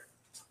believe, right?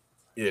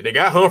 Yeah, they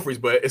got Humphreys,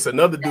 but it's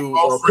another dude,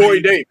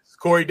 Corey Davis.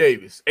 Corey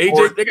Davis.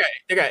 AJ,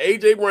 they got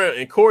AJ Brown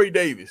and Corey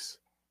Davis.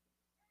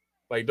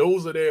 Like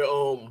those are their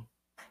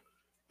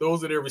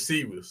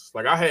receivers.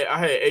 Like I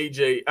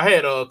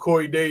had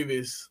Corey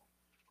Davis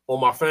on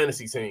my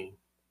fantasy team.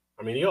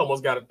 I mean, he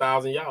almost got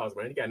 1,000 yards,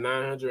 man. He got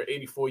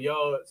 984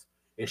 yards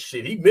and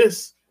shit. He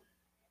missed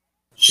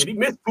 2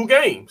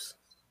 games.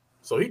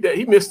 So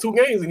he missed 2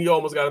 games and he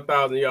almost got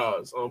 1,000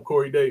 yards.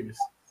 Corey Davis.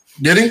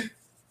 Did he?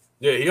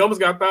 Yeah, he almost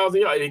got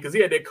 1,000 yards because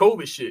he had that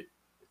COVID shit.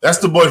 That's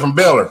the boy from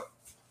Baylor.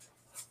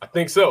 I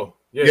think so.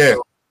 Yeah. Yeah.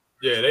 So,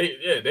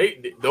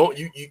 they don't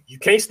you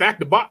can't stack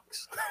the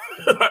box.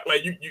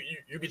 Like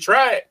you can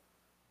try it.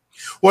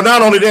 Well,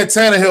 not only that,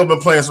 Tannehill been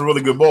playing some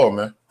really good ball,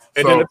 man.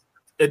 And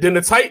then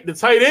the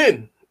tight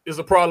end is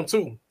a problem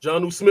too.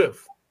 Jonnu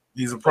Smith.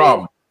 He's a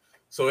problem.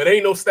 So it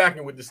ain't no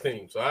stacking with this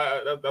team. So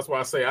that's why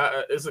I say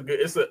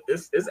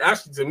it's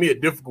actually to me a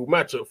difficult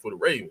matchup for the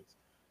Ravens.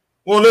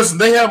 Well, listen,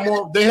 they have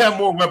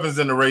more weapons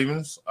than the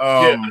Ravens.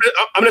 I'm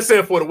just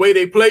saying for the way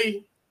they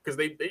play, because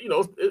they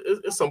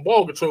it's some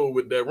ball control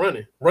with that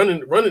running.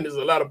 Running is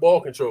a lot of ball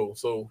control.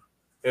 So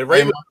and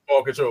Ravens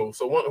ball control.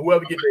 So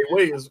whoever get their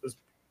way is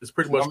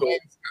pretty much going.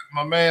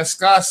 My man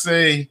Scott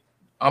say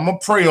I'm gonna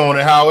pray on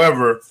it.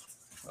 However,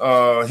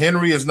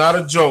 Henry is not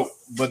a joke,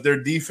 but their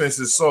defense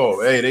is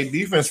solid. Hey, they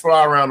defense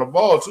fly around the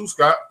ball too,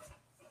 Scott.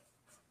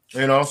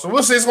 You know, so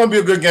we'll see. It's gonna be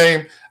a good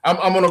game.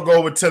 I'm gonna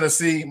go with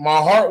Tennessee.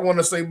 My heart want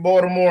to say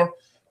Baltimore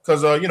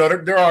because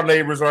they're our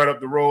neighbors right up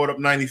the road, up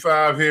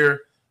 95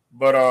 here.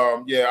 But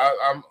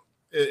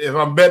if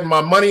I'm betting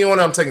my money on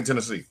it, I'm taking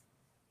Tennessee.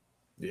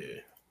 Yeah,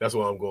 that's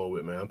what I'm going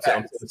with, man.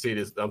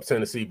 I'm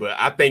Tennessee, but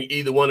I think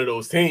either one of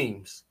those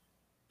teams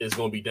is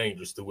gonna be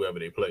dangerous to whoever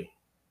they play.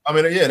 I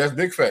mean, yeah, that's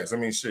big facts. I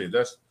mean, shit,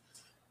 that's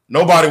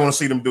nobody want to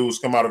see them dudes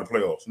come out of the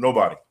playoffs.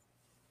 Nobody.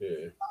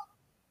 Yeah.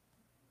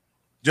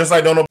 Just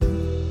like don't know.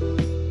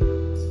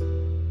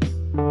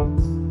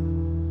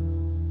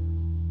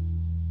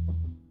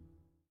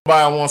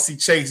 I want to see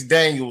Chase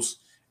Daniels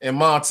and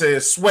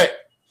Montez Sweat.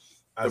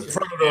 The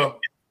Predator.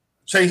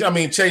 Chase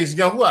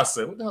Young. Who I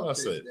said? What the hell I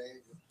said?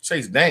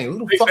 Chase Daniels.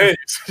 Who the fuck?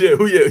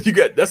 Yeah, you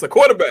got that's a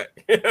quarterback.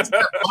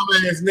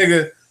 This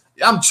nigga.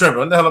 I'm tripping.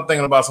 What the hell I'm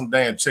thinking about some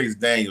damn Chase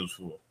Daniels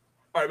for?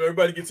 All right, man,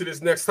 everybody get to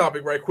this next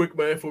topic right quick,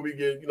 man, before we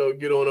get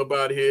on up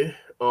out of here.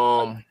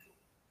 I'm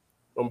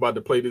about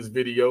to play this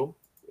video,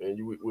 and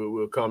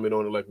we'll comment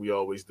on it like we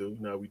always do.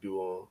 Now we do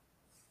on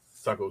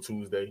Taco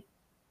Tuesday.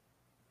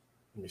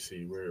 Let me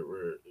see where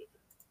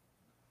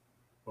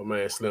my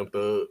man Slim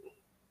Thug.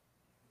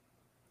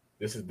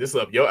 This is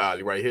up your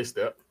alley right here,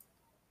 Step.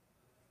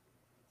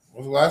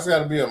 Well, that's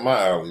got to be up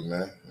my alley,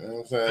 man. You know what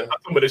I'm saying?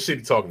 Some of the shit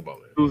he's talking about,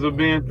 man. Accused of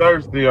being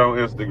thirsty on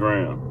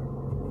Instagram.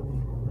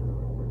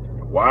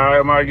 Why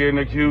am I getting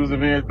accused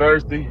of being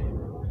thirsty?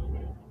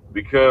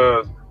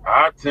 Because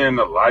I tend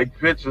to like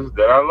pictures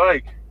that I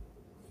like.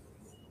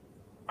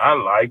 I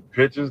like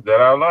pictures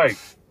that I like.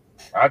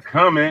 I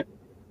comment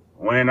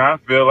when I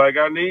feel like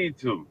I need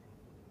to.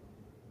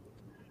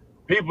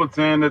 People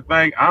tend to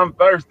think I'm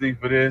thirsty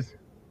for this.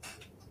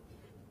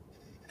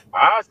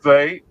 I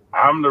say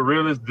I'm the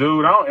realest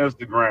dude on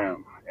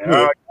Instagram, and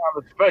I call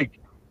it fake.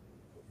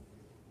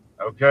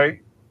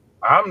 Okay?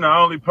 I'm the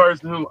only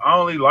person who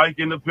only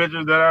liking the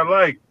pictures that I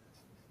like.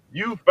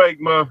 You fake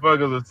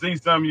motherfuckers will see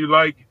something you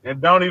like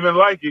and don't even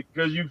like it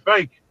because you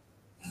fake.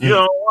 You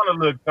don't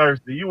want to look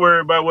thirsty. You worry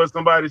about what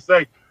somebody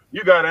say.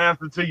 You got to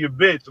answer to your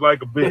bitch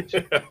like a bitch.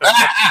 Did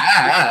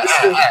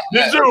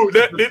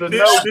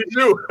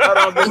you? I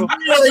don't give a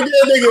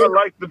fuck. I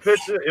like the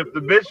picture. If the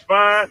bitch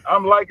fine,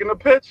 I'm liking the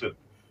picture.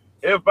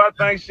 If I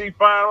think she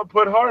fine, I'll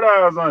put hard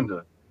eyes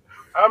under.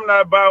 I'm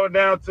not bowing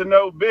down to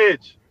no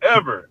bitch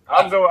ever.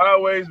 I'm going to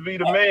always be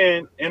the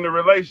man in the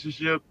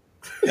relationship,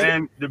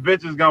 and the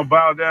bitch is going to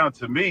bow down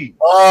to me.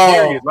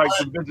 Period, like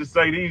the bitches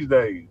say these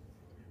days.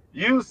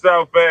 You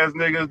South ass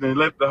niggas and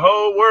let the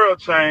whole world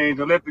change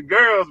and let the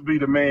girls be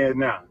the man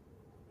now.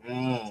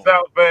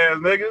 South ass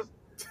niggas.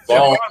 If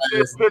I see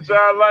a picture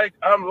I like,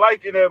 I'm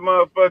liking that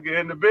motherfucker.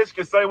 And the bitch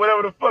can say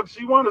whatever the fuck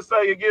she want to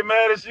say and get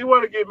mad if she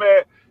want to get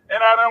mad.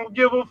 And I don't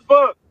give a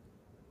fuck.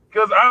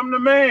 Because I'm the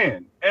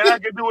man. And I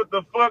can do what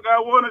the fuck I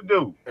want to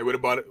do. Hey, what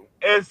about it?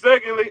 And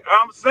secondly,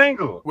 I'm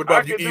single. What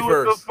about I can do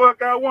what the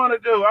fuck I want to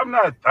do. I'm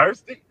not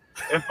thirsty.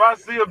 If I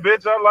see a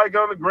bitch I like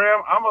on the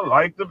gram, I'm going to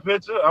like the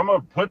picture. I'm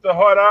going to put the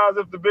hard eyes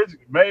if the bitch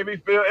made me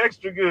feel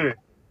extra good.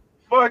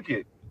 Fuck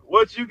it.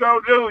 What you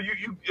going to do?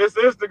 It's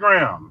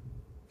Instagram.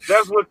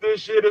 That's what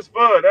this shit is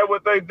for. That's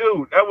what they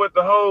do. That's what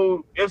the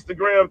whole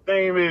Instagram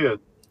theme is.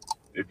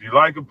 If you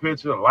like a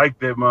picture, like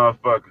that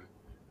motherfucker.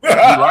 If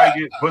you like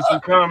it, put some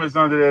comments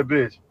under that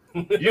bitch.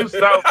 You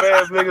South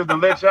ass niggas to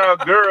let y'all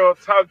girl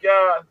talk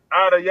y'all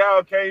out of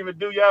y'all can't even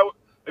do y'all.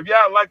 If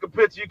y'all like a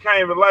picture, you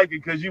can't even like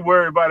it because you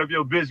worried about if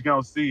your bitch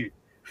gonna see it.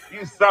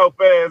 You South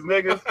ass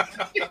niggas.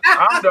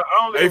 I'm the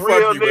only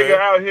real nigga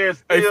out here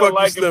still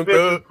liking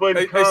pictures,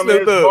 putting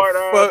comments, hard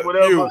eyes,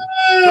 whatever.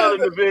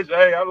 Telling the bitch,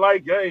 hey, I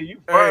like, hey, you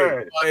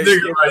fine.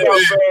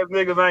 South ass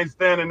niggas ain't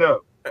standing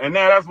up. And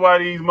now that's why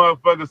these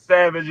motherfuckers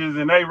savages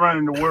and they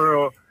running the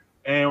world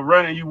and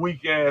running you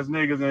weak ass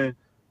niggas and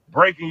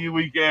breaking you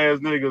weak ass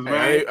niggas,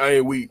 man. I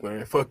ain't weak,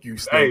 man. Fuck you,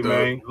 Hey,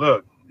 man,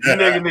 look, you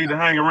niggas need to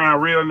hang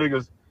around real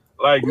niggas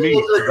like me,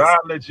 because I'll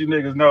let you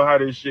niggas know how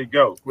this shit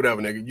go.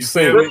 Whatever, nigga. You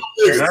saying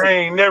it. I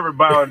ain't never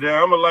bowing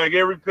down. I'm going to like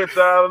every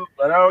picture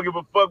but I don't give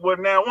a fuck what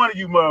now one of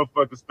you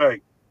motherfuckers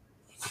think.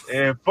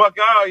 And fuck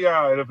all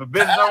y'all. And if a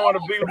bitch don't want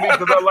to be with me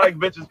because I like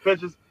bitches'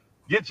 pictures,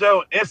 get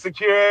your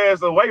insecure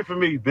ass away from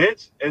me,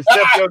 bitch, and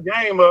step your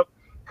game up,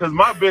 because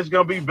my bitch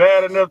going to be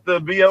bad enough to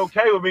be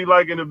okay with me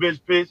liking the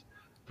bitch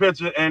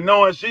picture and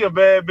knowing she a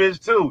bad bitch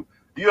too.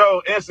 You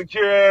know,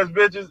 insecure ass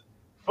bitches,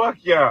 fuck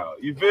y'all.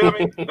 You feel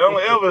me?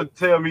 Don't ever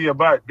tell me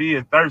about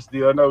being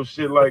thirsty or no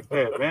shit like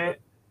that, man.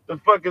 The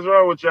fuck is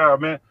wrong with y'all,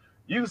 man?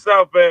 You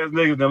South ass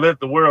niggas and let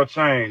the world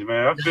change,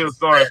 man. I feel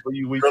sorry for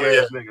you weak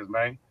ass niggas,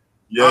 man.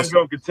 Yes. I'm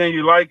gonna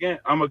continue liking.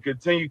 I'm gonna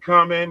continue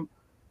commenting.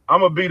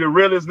 I'm gonna be the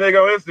realest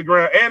nigga on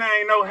Instagram, and I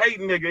ain't no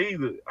hating nigga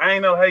either. I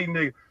ain't no hating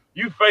nigga.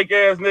 You fake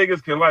ass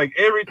niggas can like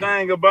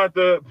everything about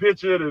the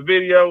picture, the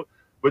video,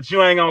 but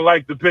you ain't gonna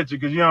like the picture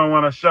because you don't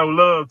want to show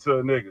love to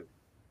a nigga.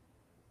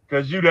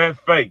 Cause you that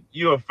fake.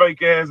 You a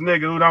fake ass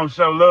nigga who don't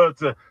show love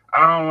to.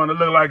 I don't want to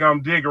look like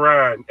I'm dick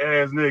riding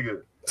ass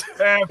nigga.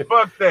 Man,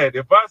 fuck that.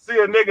 If I see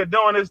a nigga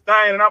doing this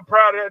thing and I'm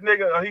proud of that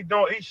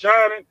nigga, he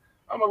shining,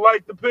 I'ma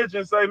like the picture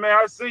and say, man,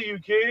 I see you,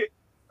 kid.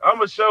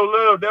 I'ma show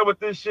love. That what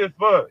this shit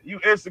for. You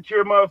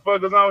insecure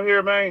motherfuckers on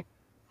here, man.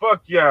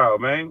 Fuck y'all,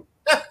 man.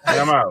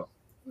 I'm out.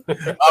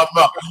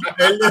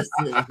 Hey,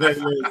 listen.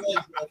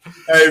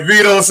 Hey,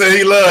 Vito said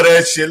he love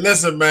that shit.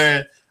 Listen,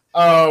 man.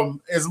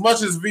 As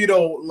much as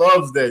Vito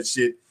loves that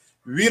shit,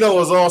 Vito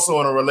is also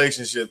in a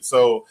relationship.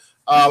 So,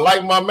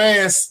 like my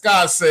man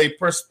Scott say,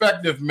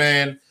 perspective,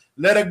 man.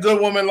 Let a good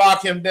woman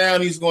lock him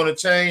down. He's going to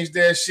change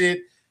that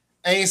shit.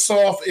 Ain't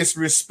soft. It's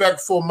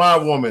respect for my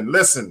woman.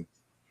 Listen,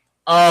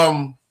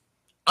 I'm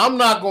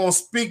not going to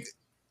speak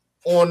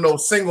on no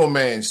single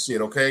man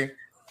shit, okay?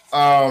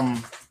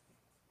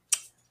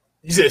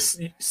 You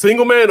said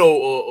single man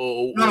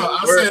or no,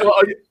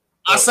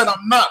 I said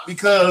I'm not,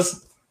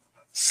 because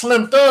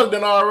Slim Thug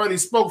then already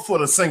spoke for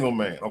the single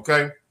man,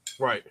 okay?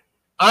 Right.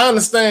 I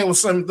understand what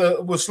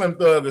Slim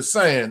Thug is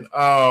saying.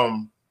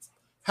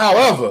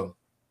 However,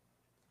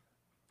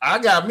 I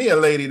got me a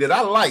lady that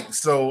I like,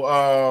 so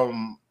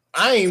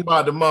I ain't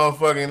about to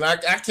motherfucking.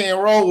 I can't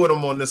roll with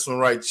them on this one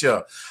right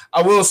here.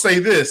 I will say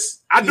this.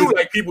 I do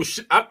like people.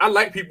 I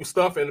like people's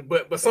stuff,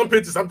 but some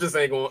pictures I just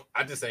ain't going.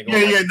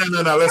 Yeah,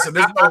 no. Listen,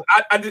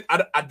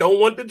 I don't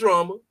want the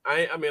drama.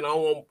 I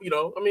don't want.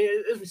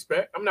 It's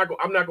respect. I'm not going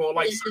to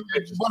like some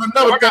pictures. But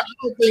another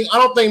thing, I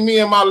don't think me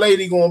and my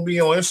lady going to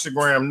be on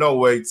Instagram no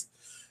way.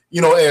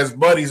 As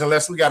buddies,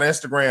 unless we got an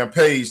Instagram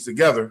page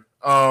together,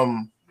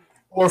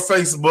 or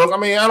Facebook.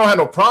 I don't have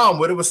no problem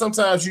with it, but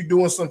sometimes you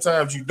do and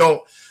sometimes you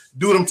don't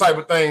do them type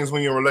of things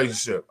when you're in a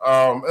relationship.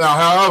 Now,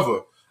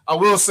 however, I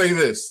will say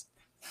this.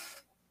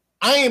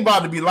 I ain't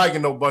about to be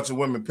liking no bunch of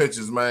women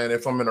pictures, man,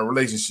 if I'm in a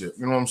relationship.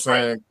 You know what I'm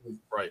saying?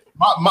 Right.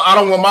 I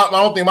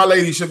don't think my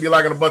lady should be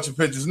liking a bunch of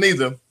pictures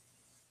neither.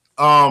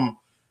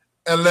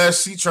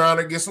 Unless she trying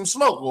to get some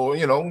smoke or,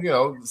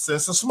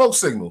 send some smoke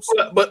signals.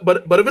 But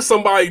if it's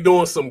somebody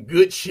doing some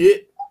good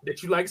shit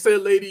that you like, say,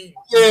 lady.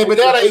 Yeah, but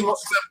that ain't.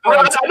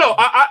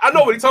 I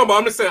know what he's talking about.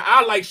 I'm just saying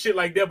I like shit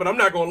like that, but I'm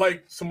not gonna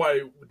like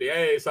somebody with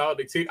their ass out.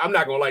 I'm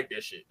not gonna like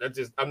that shit. That's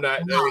just I'm not.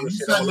 No, you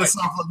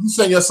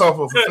set yourself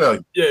up for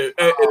failure. Yeah,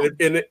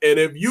 and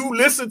if you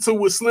listen to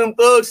what Slim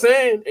Thug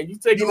saying and you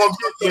take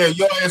it,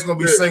 your ass gonna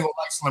be single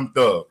like Slim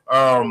Thug.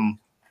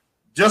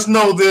 Just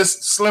know this: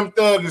 Slim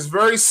Thug is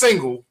very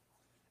single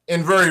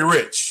and very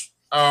rich.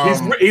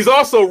 He's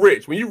also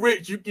rich. When you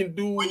rich, you can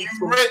do. When you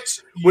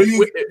rich,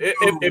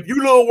 if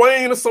you Lil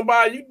Wayne or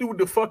somebody, you do what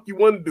the fuck you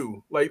want to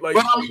do.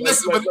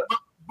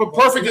 But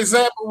perfect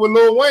example with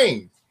Lil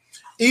Wayne.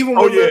 Even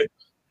with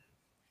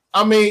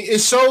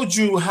it showed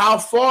you how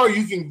far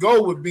you can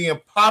go with being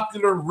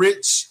popular,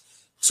 rich.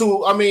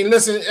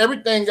 Listen,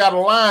 everything got a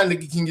line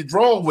that can get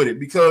drawn with it,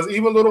 because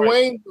even Lil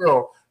Wayne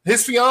girl,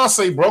 his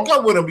fiance broke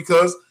up with him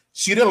because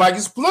she didn't like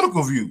his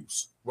political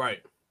views.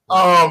 Right.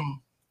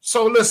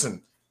 So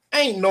listen.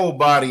 Ain't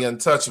nobody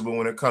untouchable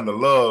when it comes to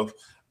love.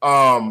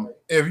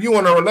 If you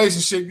in a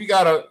relationship, you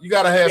gotta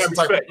have some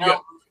type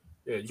of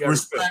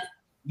respect.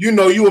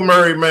 You a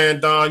married man,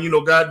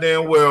 Don.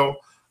 Goddamn well.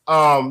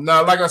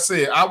 Now, like I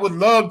said, I would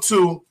love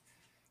to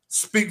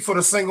speak for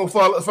the single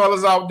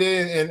fellas out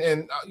there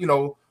and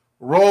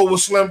roll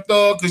with Slim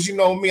Thug, because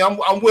me,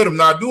 I'm with him.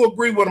 Now, I do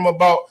agree with him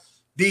about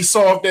these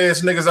soft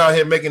ass niggas out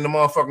here making the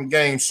motherfucking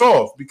game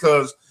soft,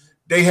 because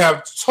they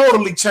have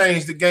totally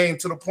changed the game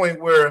to the point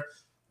where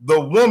the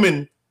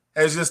woman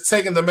has just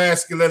taken the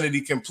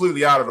masculinity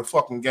completely out of the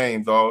fucking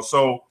game, dog.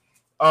 So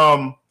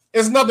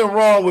there's nothing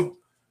wrong with,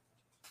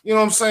 you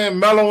know what I'm saying,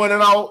 mellowing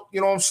it out, you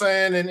know what I'm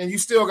saying, and you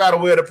still got to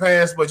wear the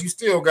pants, but you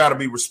still got to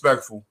be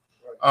respectful.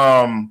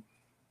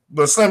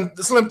 But Slim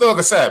Thug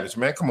a savage,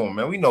 man. Come on,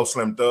 man. We know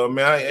Slim Thug,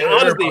 man. And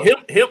honestly,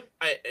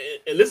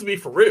 and let's be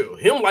for real.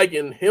 Him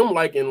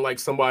liking like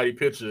somebody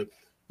picture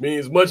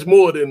means much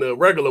more than a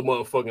regular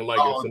motherfucking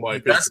liking somebody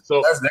picture.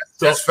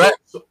 That's fact.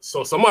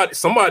 So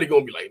somebody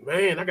gonna be like,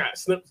 man, I got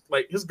Slim,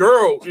 like his is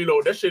definitely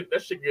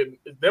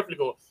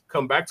gonna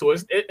come back to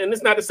us. And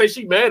it's not to say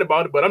she mad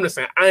about it, but I'm just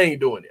saying I ain't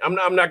doing it. I'm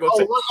not gonna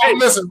say. Hey,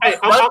 listen,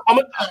 I'm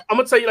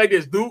gonna tell you like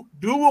this. Do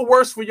what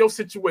works for your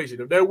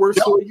situation. If that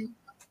works for you.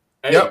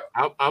 Hey,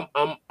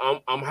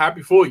 I'm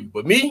happy for you,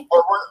 but me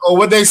or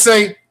what they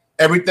say,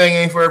 everything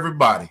ain't for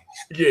everybody.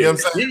 Yeah, you know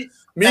what I'm saying?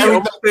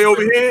 I'm gonna stay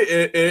over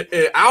here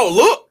and I'll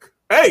look.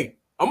 Hey,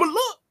 I'm gonna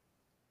look,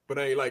 but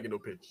I ain't liking no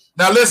pictures.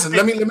 Now listen,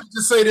 let me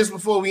just say this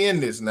before we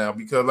end this now,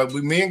 because like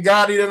me and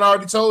Gotti done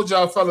already told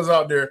y'all fellas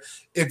out there,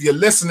 if you're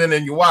listening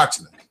and you're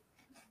watching it,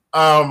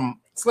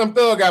 Slim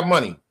Thug got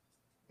money.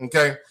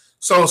 Okay.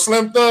 So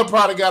Slim Thug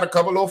probably got a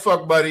couple little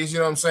fuck buddies, you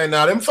know what I'm saying?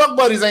 Now them fuck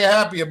buddies ain't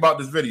happy about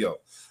this video.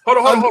 Hold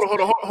on.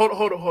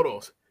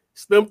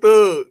 Slim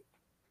Thug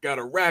got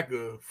a rack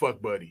of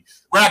fuck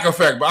buddies. Rack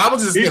effect, but I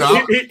was just, he's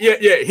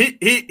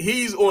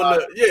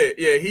on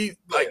he's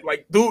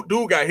like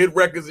dude got hit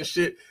records and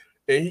shit,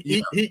 and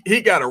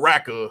he got a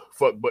rack of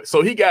fuck buddies.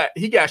 So he got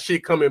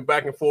shit coming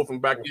back and forth.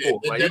 Like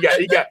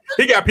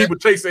he got people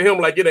chasing him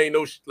like it ain't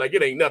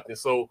nothing.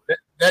 So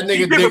that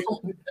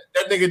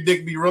nigga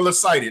dick be real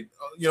excited.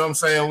 You know what I'm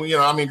saying? You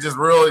know, I mean, just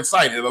real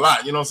excited a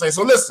lot. You know what I'm saying?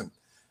 So listen,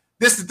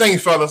 this is the thing,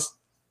 fellas.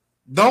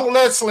 Don't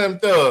let Slim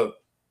Thug.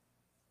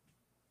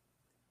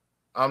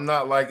 I'm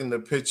not liking the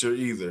picture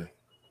either.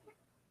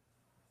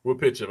 What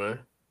picture, man?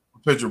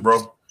 What picture,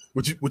 bro?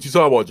 What you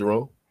talking about,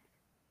 Jerome?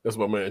 That's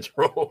my man,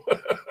 Jerome.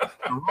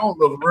 Jerome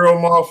look real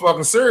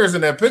motherfucking serious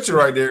in that picture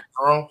right there,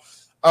 Jerome.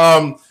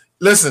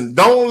 Listen,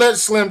 don't let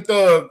Slim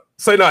Thug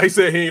say no. He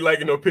said he ain't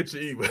liking no picture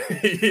either.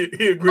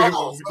 he agreed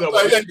with me. Jerome,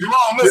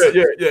 listen.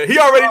 Yeah. He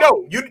already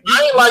know. I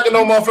ain't liking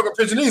no motherfucking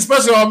picture,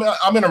 especially when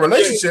I'm in a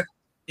relationship.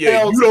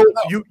 Yeah,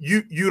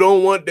 you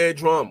don't want that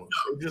drama.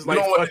 Just like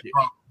fuck it.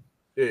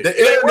 Yeah.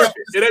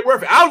 It ain't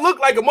worth it. I'll look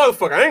like a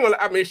motherfucker. I ain't gonna.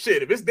 I mean,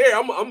 shit. If it's there,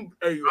 I'm like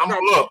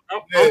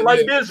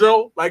this,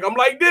 yo. Like I'm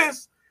like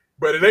this,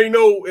 but it ain't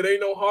no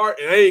heart,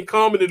 and I ain't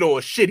commented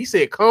on shit. He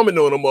said comment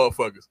on them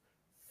motherfuckers.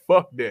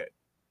 Fuck that.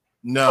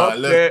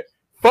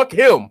 Fuck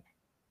him.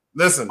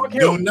 Listen,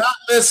 do not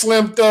let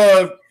Slim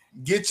Thug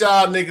get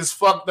y'all niggas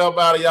fucked up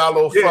out of y'all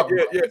little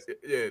fucking.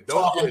 Yeah.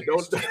 Don't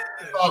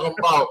talk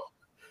about.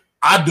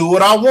 I do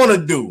what I want to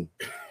do.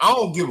 I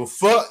don't give a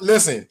fuck.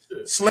 Listen,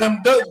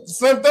 Slim Thug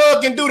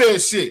can do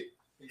that shit.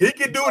 He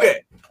can do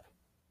that.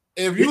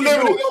 If you live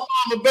in your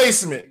mama's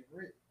basement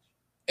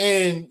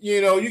and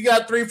you know you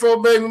got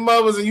 3-4 baby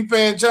mothers and you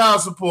paying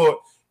child support,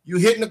 you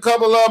hitting a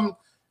couple of them,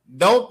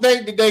 don't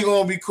think that they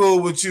gonna be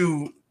cool with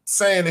you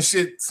saying the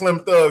shit Slim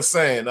Thug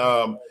saying.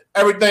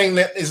 Everything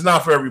that is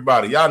not for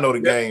everybody. Y'all know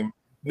the game.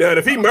 Now,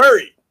 if he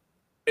married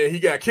and he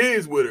got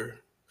kids with her,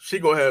 she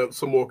gonna have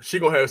some more. She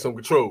gonna have some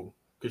control.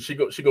 Because she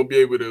gonna be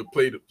able to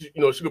play she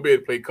gonna be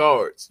able to play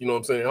cards, you know what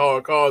I'm saying,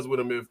 hard cards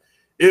with him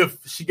if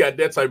she got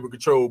that type of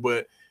control.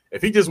 But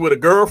if he just with a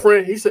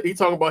girlfriend, he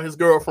talking about his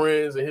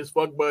girlfriends and his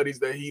fuck buddies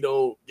that he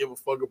don't give a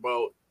fuck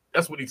about.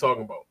 That's what he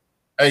talking about.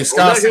 Hey,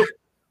 Scott,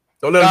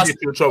 don't let him get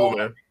you in trouble,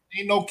 man.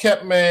 Ain't no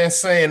kept man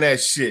saying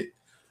that shit.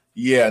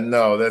 Yeah,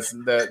 no, they're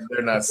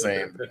not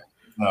saying that.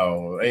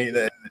 No, ain't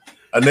that.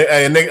 A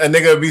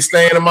nigga be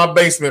staying in my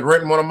basement,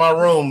 renting one of my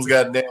rooms,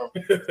 goddamn,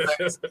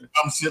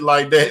 some shit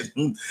like that.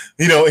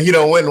 He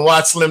don't went and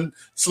watch Slim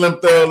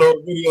Thug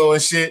little video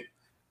and shit.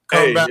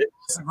 Come back to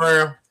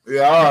Instagram.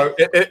 Yeah, all right.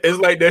 It's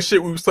like that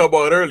shit we was talking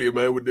about earlier,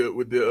 man, with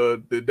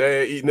the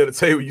dad eating at the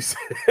table. You said,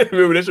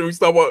 remember that shit we was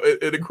talking about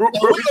in the group?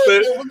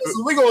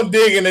 We're gonna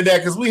dig into that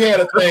because we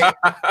had a thing.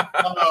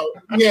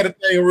 We had a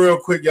thing real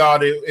quick, y'all.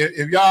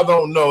 If y'all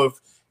don't know, if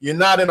you're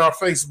not in our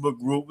Facebook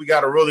group, we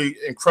got a really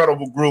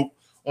incredible group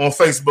on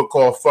Facebook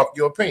called Fuck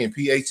Your Opinion,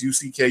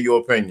 PHUCK Your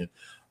Opinion.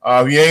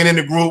 If you ain't in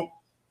the group,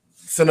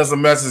 send us a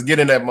message, get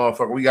in that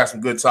motherfucker. We got some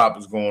good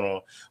topics going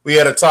on. We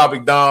had a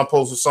topic, Don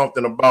posted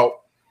something about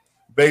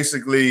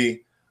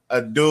basically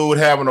a dude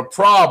having a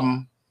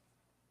problem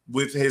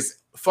with his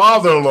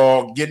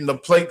father-in-law getting the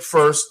plate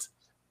first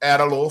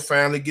at a little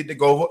family get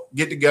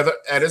together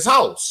at his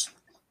house.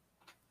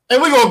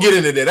 And we're gonna get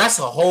into that. That's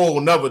a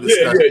whole nother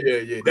discussion.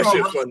 Yeah. That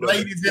shit fun,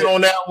 ladies in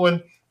on that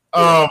one.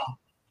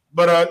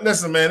 But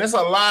listen, man, there's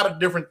a lot of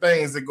different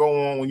things that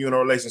go on when you're in a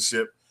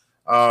relationship,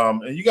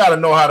 and you got to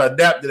know how to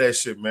adapt to that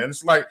shit, man.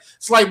 It's like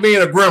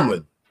being a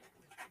gremlin.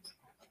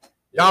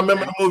 Y'all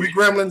remember the movie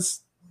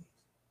Gremlins?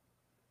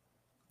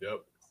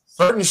 Yep.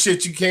 Certain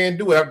shit you can't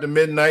do after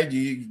midnight.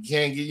 You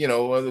can't get, the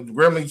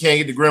gremlin. You can't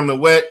get the gremlin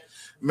wet.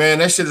 Man,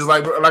 that shit is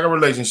like a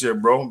relationship,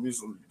 bro. And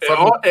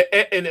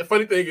the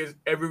funny thing is,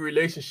 every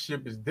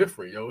relationship is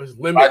different, yo. It's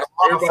limited.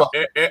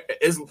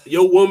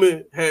 your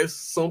woman has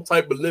some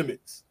type of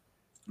limits.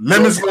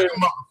 Limits You know like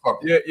what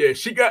a motherfucker.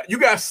 Yeah. You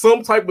got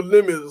some type of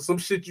limits, some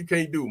shit you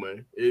can't do,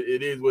 man.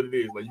 It is what it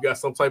is. Like you got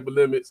some type of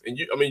limits, and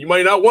you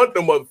might not want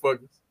them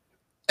motherfuckers.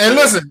 And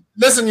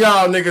listen,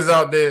 y'all niggas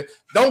out there,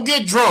 don't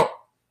get drunk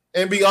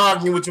and be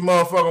arguing with your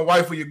motherfucking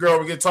wife or your girl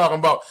and get talking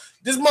about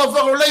this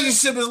motherfucking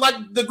relationship is like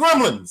the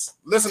Gremlins.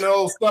 Listen to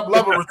old Step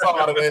Lover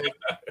retarded, man.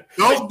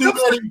 Don't do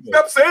that either.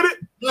 Step said it.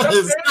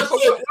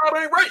 Y'all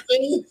ain't right.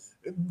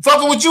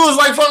 Fucking with you is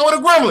like fucking with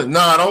a gremlin.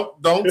 Nah,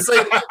 don't say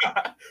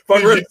that.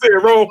 Fucking really say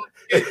it wrong.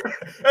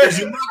 Cause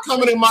you're not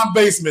coming in my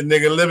basement,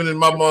 nigga, living in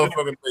my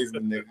motherfucking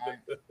basement, nigga.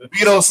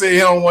 Vito said he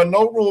don't want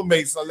no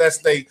roommates unless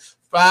they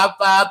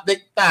 5'5",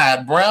 thick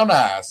thigh, brown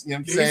eyes. You know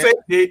what I'm saying?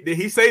 Did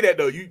he say that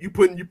though? You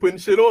putting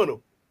shit on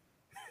him.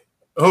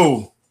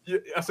 Who?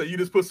 I said you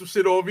just put some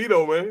shit on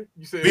Vito, man.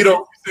 You said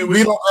Vito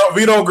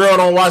girl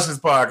don't watch this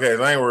podcast.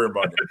 I ain't worried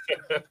about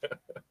that.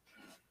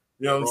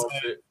 You know what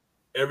I'm saying?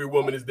 Every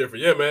woman is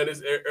different. Yeah, man.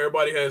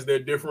 Everybody has their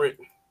different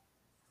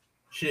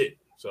shit.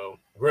 So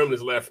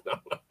Gremlins laughing.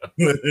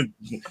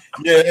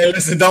 Yeah, and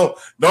listen, don't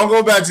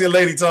go back to your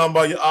lady talking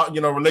about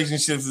your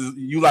relationships.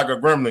 You like a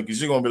gremlin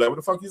because you're gonna be like, what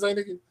the fuck you say,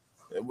 nigga?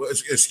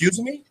 Excuse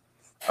me.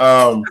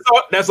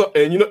 That's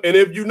and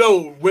if you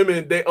know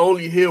women, they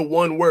only hear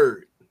one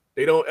word.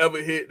 They don't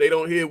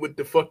hear what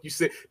the fuck you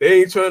said.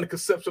 They ain't trying to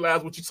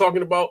conceptualize what you're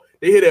talking about.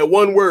 They hear that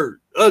one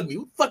word, ugly.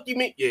 What the fuck you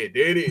mean? Yeah,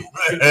 there it is.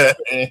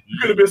 You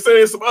could have been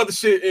saying some other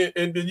shit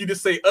and then you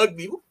just say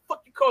ugly. What the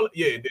fuck you call it?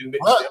 Yeah.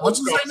 What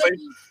you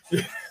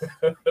say?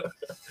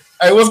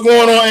 Hey, what's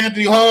going on,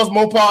 Anthony Holmes?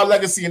 Mopar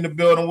Legacy in the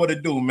building. What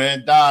it do,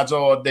 man? Dodge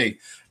all day.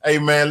 Hey,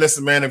 man,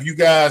 listen, man. If you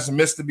guys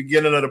missed the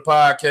beginning of the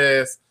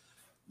podcast,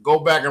 go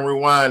back and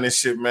rewind this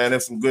shit, man.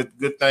 There's some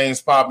good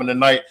things popping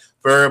tonight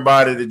for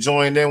everybody to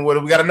join in with.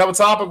 We got another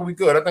topic. We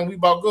good. I think we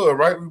about good,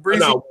 right? We breezy.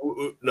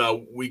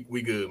 No, we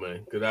good,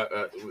 man.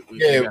 Because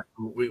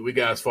we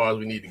got as far as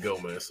we need to go,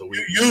 man. So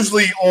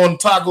usually on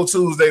Taco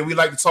Tuesday, we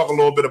like to talk a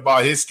little bit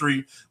about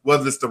history,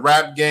 whether it's the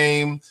rap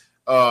game,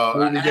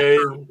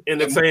 game,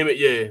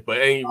 entertainment, but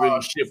ain't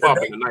really shit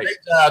popping tonight.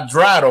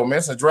 Dry though, man.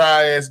 It's a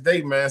dry ass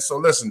day, man. So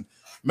listen,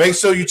 make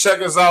sure you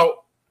check us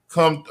out.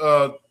 Come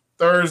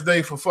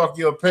Thursday for Fuck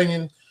Your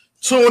Opinion.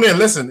 Tune in.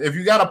 Listen, if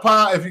you want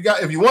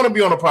to be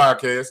on a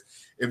podcast,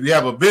 if you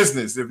have a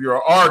business, if you're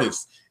an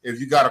artist, if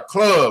you got a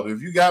club, if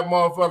you got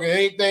motherfucking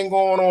anything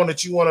going on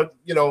that you want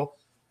to,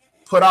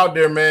 put out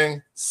there,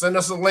 man, send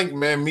us a link,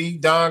 man. Me,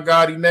 Don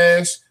Gotti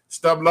Nash,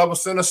 Stub Lover,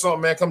 send us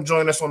something, man. Come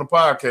join us on the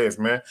podcast,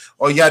 man.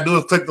 All you gotta do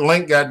is click the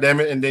link,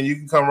 goddammit, and then you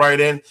can come right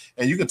in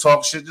and you can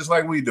talk shit just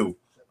like we do.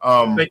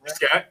 Thank you,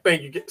 Scott.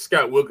 Thank you,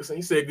 Scott Wilkerson.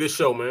 He said good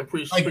show, man.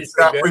 Appreciate it,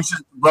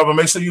 brother.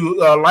 Make sure you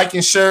like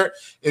and share it.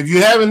 If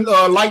you haven't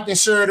liked and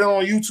shared it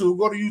on YouTube,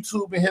 go to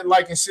YouTube and hit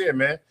like and share,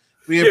 man.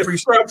 We appreciate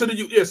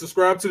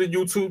subscribe to the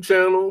YouTube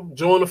channel.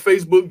 Join the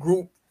Facebook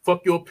group.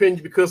 Fuck Your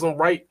Opinion because I'm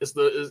right. It's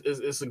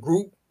a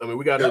group. I mean,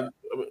 we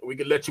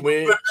can let you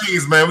in. Good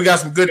things, man. We got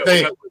some good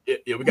things.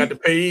 We got the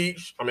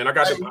page. I mean, I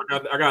got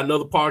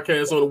another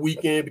podcast on the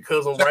weekend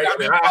because I'm right.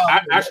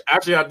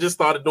 I just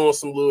started doing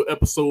some little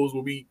episodes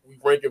where we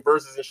ranking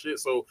verses and shit.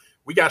 So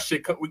we got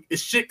shit.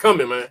 It's shit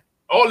coming, man.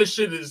 All this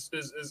shit is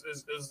it's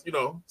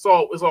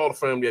all the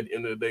family at the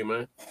end of the day,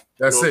 man.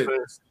 That's it.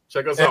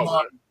 Check us out.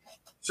 Man.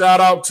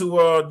 Shout out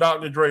to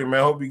Dr. Dre,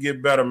 man. Hope you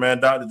get better, man.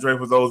 Dr. Dre,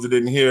 for those that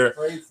didn't hear.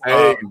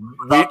 Hey,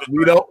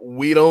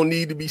 we don't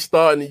need to be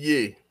starting the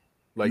year.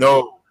 Like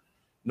no.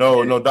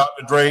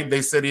 Dr. Dre,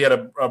 they said he had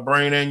a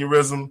brain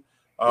aneurysm.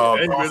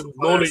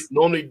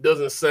 Normally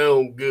doesn't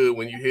sound good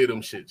when you hear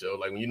them shit, Joe.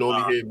 Like when you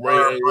normally hear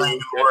brain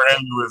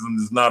aneurysm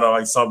is not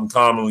like something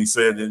commonly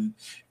said in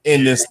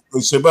this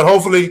shit. But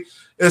hopefully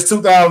it's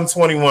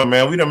 2021,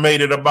 man. We done made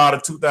it about a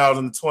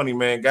 2020,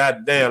 man.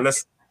 God damn,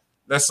 let's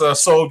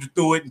soldier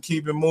through it and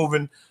keep it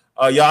moving.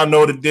 Y'all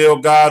know the deal.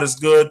 God is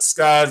good.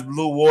 Sky is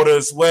blue. Water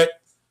is wet.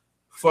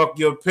 Fuck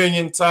Your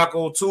Opinion.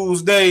 Taco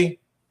Tuesday.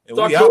 And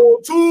Taco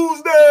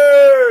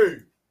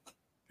Tuesday.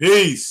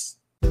 Peace.